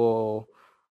historia o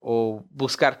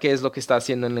buscar qué es lo que está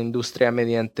haciendo en la industria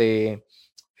mediante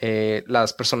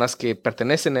las personas que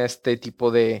pertenecen a este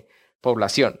tipo de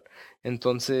población.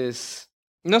 Entonces,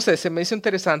 no sé, se me hizo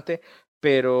interesante,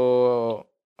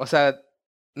 pero, o sea,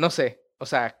 no sé, o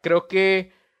sea, creo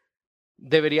que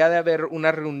debería de haber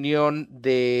una reunión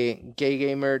de gay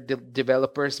gamer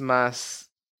developers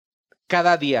más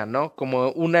cada día, ¿no?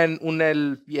 Como una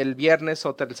el viernes,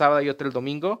 otra el sábado y otra el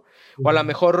domingo, o a lo Ujú,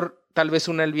 mejor tal vez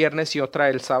una el viernes y otra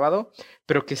el sábado,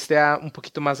 pero que sea un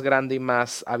poquito más grande y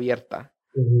más abierta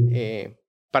ujú. eh,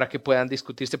 para que puedan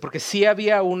discutirse, porque sí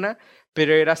había una,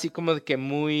 pero era así como de que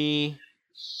muy,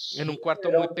 en Sí, un cuarto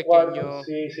era muy un cuarto, pequeño.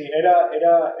 sí, sí, era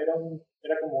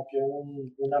como que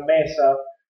una mesa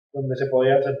donde se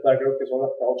podían sentar, creo que son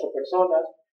hasta 8 personas,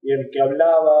 y el que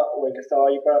hablaba o el que estaba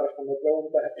ahí para responder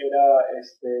preguntas era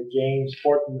James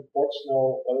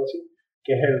Portsnow o algo así,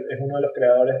 que es uno de los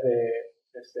creadores de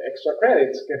Extra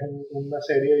Credits, que es una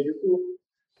serie de YouTube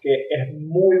que es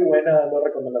muy buena dando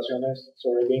recomendaciones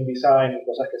sobre game design y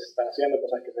cosas que se están haciendo,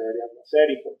 cosas que se deberían hacer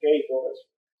y por qué y todo eso.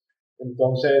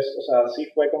 Entonces, o sea, sí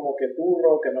fue como que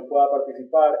turro que no pueda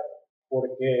participar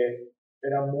porque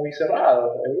era muy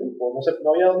cerrado el grupo,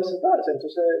 no había dónde sentarse,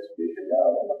 entonces dije, ya,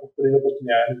 bueno, pues perdí la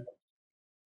oportunidad.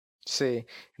 Sí,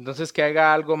 entonces que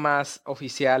haga algo más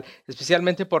oficial,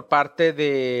 especialmente por parte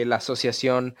de la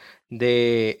Asociación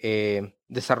de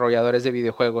Desarrolladores de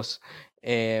Videojuegos.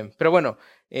 Pero bueno,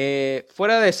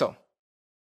 fuera de eso,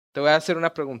 te voy a hacer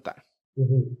una pregunta.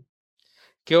 Uh-huh.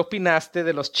 ¿Qué opinaste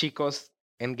de los chicos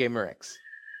en GaymerX?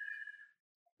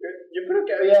 Yo creo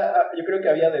que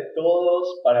había de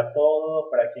todos, para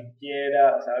quien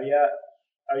quiera, o sea, había,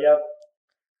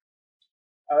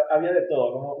 había de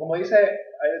todo, como dice,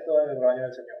 hay de todo en el rebaño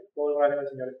del Señor, todo el rebaño del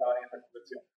Señor estaba en esta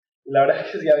convención. La verdad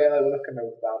es que sí había algunos que me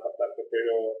gustaban bastante,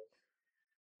 pero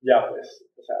ya pues,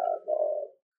 o sea, no,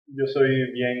 yo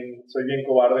soy bien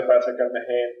cobarde para sacarme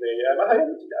gente. Y además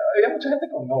había mucha gente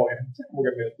con novia, entonces como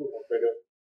que me detuvo,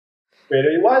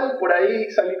 pero igual por ahí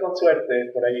salí con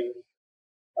suerte, por ahí,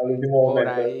 al último Por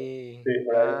momento. ahí. Sí,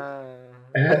 por ahí. Ah.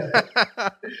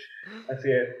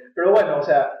 Así es. Pero bueno, o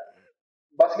sea,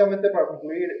 básicamente para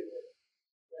concluir,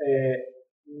 eh,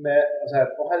 o sea,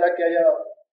 ojalá que haya,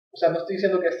 o sea, no estoy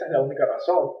diciendo que esta es la única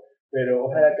razón, pero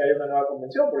ojalá que haya una nueva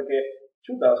convención, porque,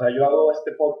 chuta, o sea, yo hago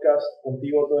este podcast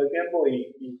contigo todo el tiempo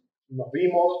y nos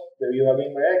vimos debido a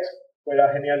GaymerX,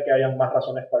 fuera genial que hayan más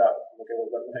razones para como que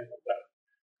volvernos a encontrar.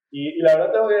 Y la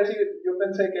verdad tengo que decir, yo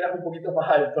pensé que eras un poquito más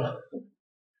alto.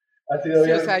 Ha sido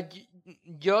Sí, o sea, bien,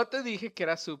 yo te dije que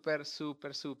era súper,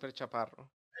 súper, súper chaparro.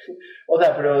 o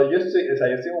sea, pero o sea, yo estoy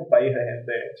en un país de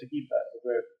gente chiquita,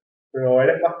 entonces, pero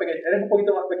eres más pequeño, eres un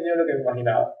poquito más pequeño de lo que me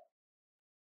imaginaba.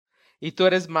 Y tú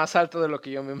eres más alto de lo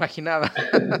que yo me imaginaba.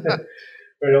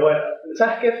 Pero bueno,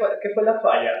 ¿sabes qué fue la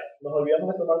falla? Nos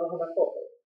olvidamos de tomarnos una foto.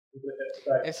 O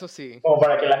sea, Eso sí. como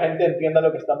para que la gente entienda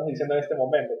lo que estamos diciendo en este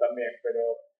momento también, pero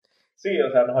sí,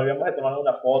 o sea, nos olvidamos de tomarnos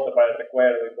una foto para el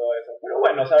recuerdo y todo eso. Pero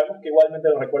bueno, sabemos que igualmente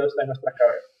los recuerdos están en nuestras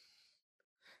cabezas.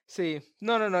 Sí,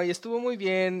 no, no, no, y estuvo muy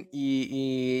bien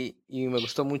y me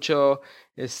gustó mucho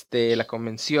la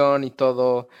convención y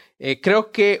todo.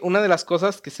 Creo que una de las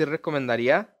cosas que sí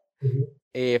recomendaría Ujú.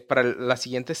 para la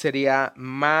siguiente sería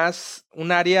más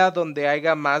un área donde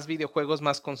haya más videojuegos,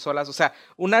 más consolas, o sea,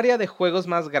 un área de juegos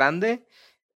más grande,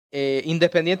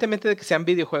 independientemente de que sean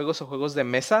videojuegos o juegos de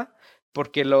mesa,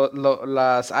 porque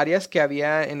las áreas que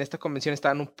había en esta convención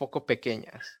estaban un poco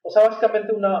pequeñas. O sea,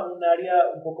 básicamente un área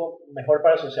un poco mejor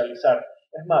para socializar.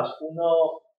 Es más,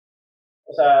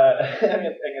 o sea,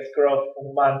 en Scruff,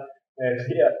 un man me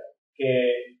decía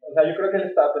que, o sea, yo creo que él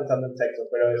estaba pensando en sexo,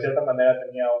 pero de cierta manera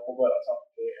tenía un poco de razón,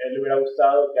 que a él le hubiera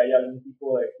gustado que haya algún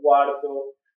tipo de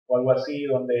cuarto o algo así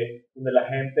donde la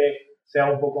gente sea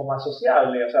un poco más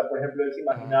sociable, o sea, por ejemplo,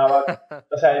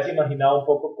 o sea, él se imaginaba un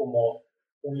poco como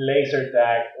un laser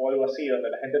tag o algo así, donde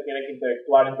la gente tiene que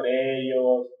interactuar entre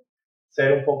ellos,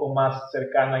 ser un poco más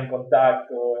cercana en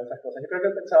contacto, esas cosas. Yo creo que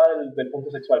él pensaba del punto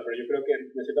sexual, pero yo creo que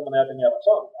de cierta manera tenía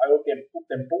razón, algo que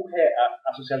te empuje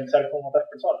a socializar con otras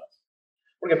personas.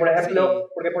 Sí, Porque por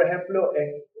ejemplo,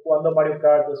 jugando Mario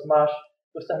Kart o Smash,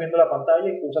 tú estás viendo la pantalla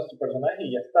y tú usas tu personaje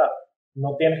y ya está.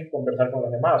 No tienes que conversar con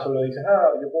los demás, solo dices,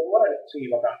 ah, yo puedo jugar, sí,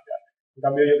 bacán. Ya. En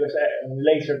cambio, yo qué sé, un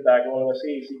laser tag o algo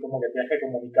así, sí, como que tienes que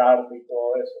comunicarte y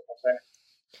todo eso, no sé.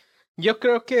 Yo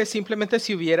creo que simplemente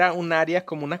si hubiera un área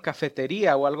como una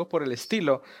cafetería o algo por el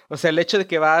estilo. O sea, el hecho de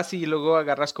que vas y luego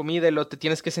agarras comida y luego te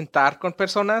tienes que sentar con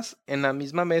personas en la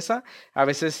misma mesa, a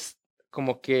veces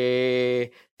como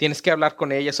que tienes que hablar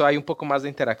con ellas o hay un poco más de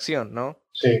interacción, ¿no?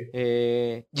 Sí.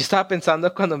 Yo estaba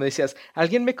pensando cuando me decías,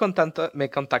 alguien me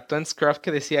contactó en Scruff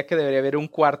que decía que debería haber un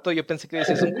cuarto. Yo pensé que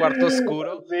decías un cuarto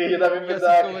oscuro. Sí, yo también Y yo así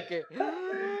pensaba como que,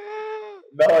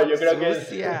 No, yo creo que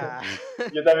sucia.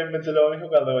 yo también pensé lo mismo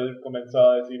cuando él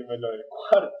comenzó a decirme lo del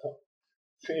cuarto.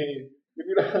 Sí, yo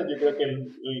creo que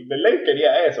de ley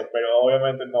quería eso, pero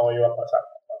obviamente no iba a pasar.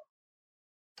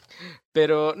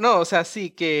 Pero no, o sea,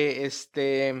 sí que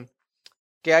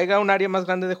que haya un área más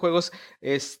grande de juegos,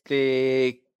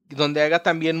 donde haya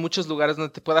también muchos lugares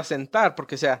donde te puedas sentar,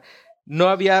 porque, o sea, no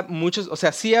había muchos, o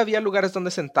sea, sí había lugares donde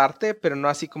sentarte, pero no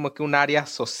así como que un área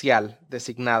social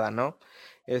designada, ¿no?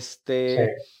 Sí,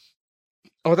 Este,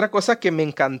 otra cosa que me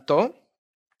encantó,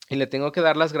 y le tengo que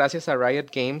dar las gracias a Riot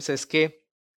Games, es que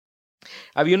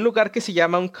había un lugar que se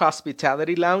llama un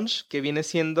Hospitality Lounge, que viene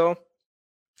siendo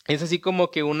es así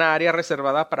como que una área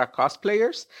reservada para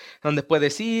cosplayers, donde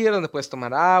puedes ir, donde puedes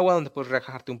tomar agua, donde puedes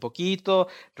relajarte un poquito,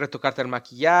 retocarte el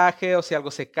maquillaje, o si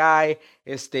algo se cae,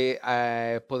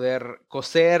 poder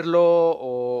coserlo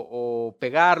o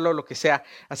pegarlo, lo que sea.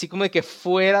 Así como de que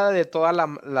fuera de toda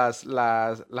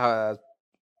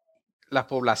la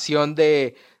población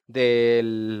de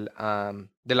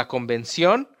la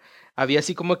convención, había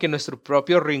así como que nuestro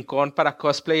propio rincón para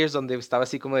cosplayers donde estaba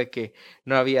así como de que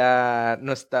no había,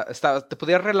 no te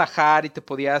podías relajar y te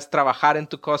podías trabajar en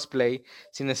tu cosplay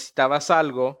si necesitabas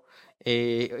algo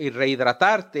y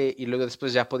rehidratarte y luego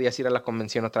después ya podías ir a la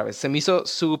convención otra vez. Se me hizo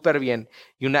súper bien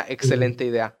y una excelente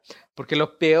idea. Porque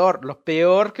lo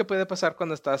peor que puede pasar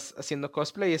cuando estás haciendo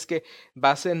cosplay es que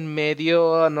vas en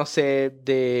medio, no sé,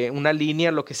 de una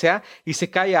línea, lo que sea, y se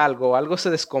cae algo, algo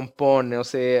se descompone,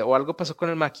 o algo pasó con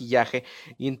el maquillaje,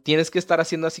 y tienes que estar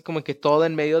haciendo así como que todo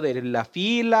en medio de la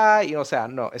fila, y o sea,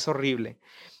 no, es horrible.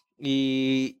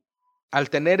 Y al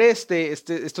tener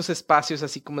estos espacios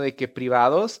así como de que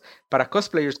privados, para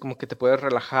cosplayers, como que te puedes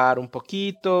relajar un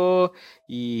poquito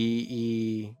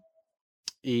y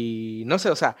no sé,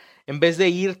 o sea, en vez de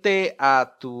irte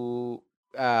a tu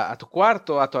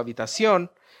cuarto, a tu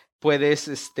habitación, puedes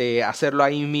hacerlo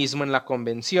ahí mismo en la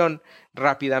convención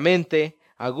rápidamente,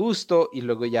 a gusto, y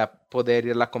luego ya poder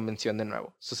ir a la convención de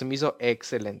nuevo. Eso se me hizo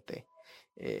excelente.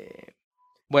 Eh,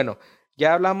 bueno,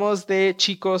 ya hablamos de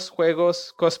chicos,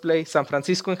 juegos, cosplay, San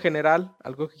Francisco en general.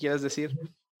 ¿Algo que quieras decir?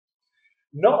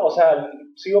 no, o sea,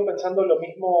 sigo pensando lo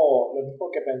mismo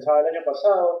que pensaba el año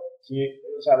pasado. Sí,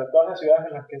 o sea, de todas las ciudades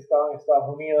en las que he estado en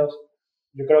Estados Unidos,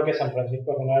 yo creo que San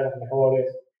Francisco es una de las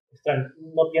mejores.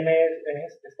 No tiene,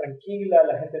 es tranquila,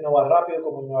 la gente no va rápido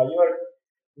como en Nueva York,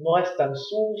 no es tan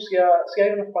sucia. Sí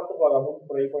hay unos cuantos vagabundos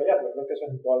por ahí y por allá, pero creo que eso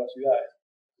es en todas las ciudades.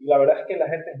 Y la verdad es que la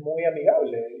gente es muy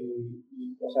amigable.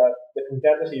 O sea,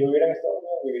 definitivamente si yo viviera en Estados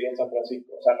Unidos, viviría en San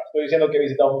Francisco. O sea, no estoy diciendo que he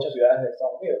visitado muchas ciudades de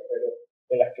Estados Unidos, pero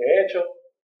de las que he hecho,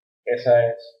 esa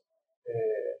es,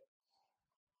 eh,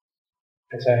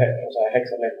 o sea, es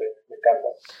excelente, me encanta.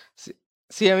 Sí,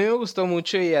 sí, a mí me gustó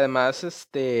mucho y además,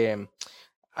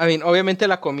 obviamente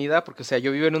la comida, porque, o sea,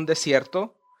 yo vivo en un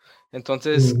desierto,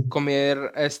 entonces Mm.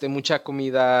 comer, mucha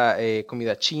comida,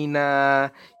 comida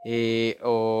china,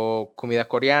 o comida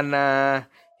coreana,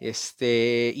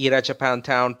 ir a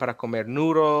Japantown para comer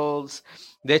noodles.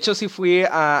 De hecho, sí fui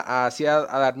así a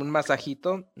darme un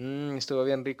masajito, estuvo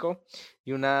bien rico,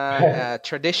 y una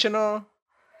traditional.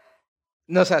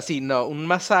 No, o sea, sí, no, un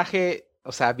masaje,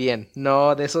 o sea, bien,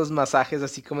 no de esos masajes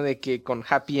así como de que con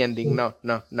happy ending, no,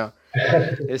 no, no.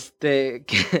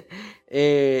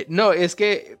 No, es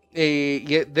que,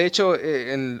 de hecho,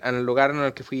 en el lugar en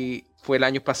el que fui fue el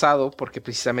año pasado, porque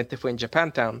precisamente fue en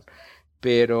Japantown,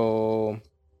 pero,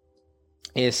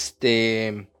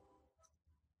 este,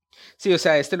 sí, o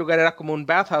sea, este lugar era como un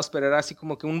bathhouse, pero era así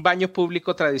como que un baño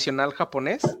público tradicional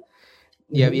japonés.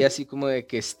 Y había Ujú. así como de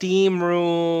que Steam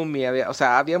Room, y había, o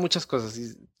sea, había muchas cosas.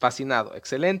 Y fascinado,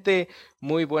 excelente,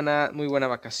 muy buena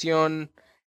vacación.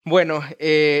 Bueno,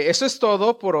 eso es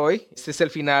todo por hoy. Este es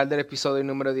el final del episodio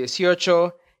número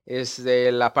 18. Es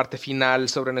de la parte final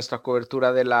sobre nuestra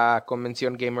cobertura de la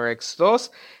convención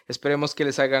GaymerX2. Esperemos que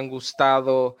les hayan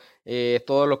gustado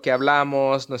todo lo que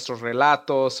hablamos, nuestros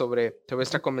relatos sobre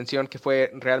esta convención que fue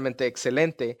realmente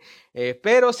excelente.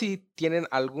 Pero si tienen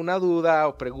alguna duda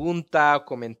o pregunta o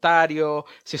comentario,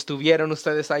 si estuvieron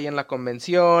ustedes ahí en la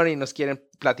convención y nos quieren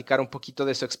platicar un poquito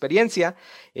de su experiencia,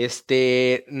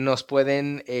 nos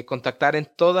pueden contactar en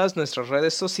todas nuestras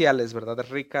redes sociales, ¿verdad,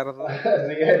 Ricardo?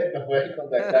 Así es, nos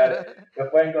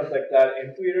pueden contactar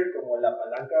en Twitter como La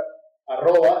Palanca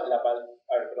arroba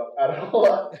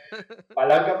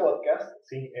palanca podcast,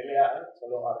 sin LA,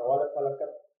 solo arroba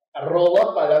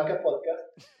palanca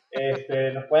podcast.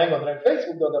 Nos pueden encontrar en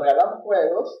Facebook, donde regalamos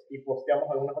juegos y posteamos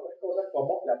algunas otras cosas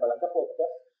como la palanca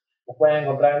podcast. Nos pueden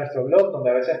encontrar en nuestro blog, donde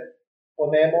a veces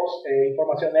ponemos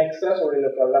información extra sobre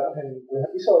lo que hablamos en los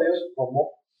episodios,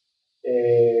 como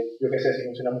yo qué sé, si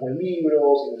mencionamos un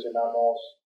libro, si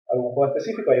mencionamos algún juego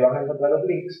específico, ahí van a encontrar los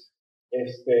links.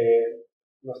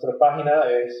 Nuestra página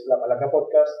es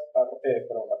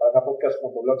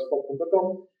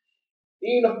lapalancapodcast.blogspot.com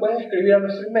y nos pueden escribir a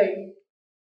nuestro email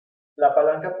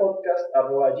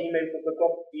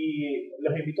lapalancapodcast@gmail.com y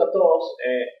los invito a todos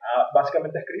a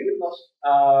básicamente escribirnos,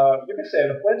 yo qué sé,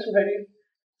 nos pueden sugerir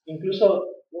incluso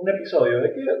un episodio,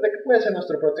 ¿de qué puede ser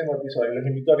nuestro próximo episodio? Les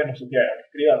invito a que nos sugieran,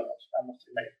 escríbanos a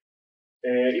nuestro email.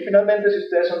 Y finalmente, si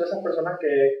ustedes son de esas personas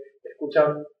que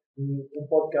escuchan un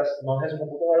podcast no desde su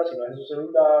computadora, sino desde su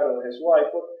celular o desde su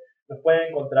iPod, nos pueden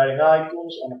encontrar en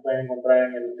iTunes o nos pueden encontrar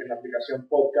en la aplicación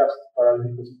podcast para los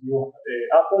dispositivos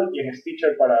Apple y en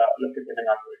Stitcher para los que tienen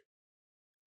Android.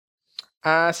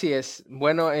 Así es.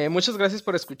 Bueno, muchas gracias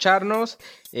por escucharnos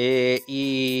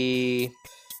y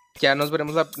ya nos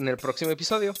veremos en el próximo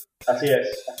episodio. Así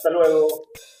es. Hasta luego.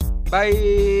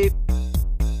 Bye.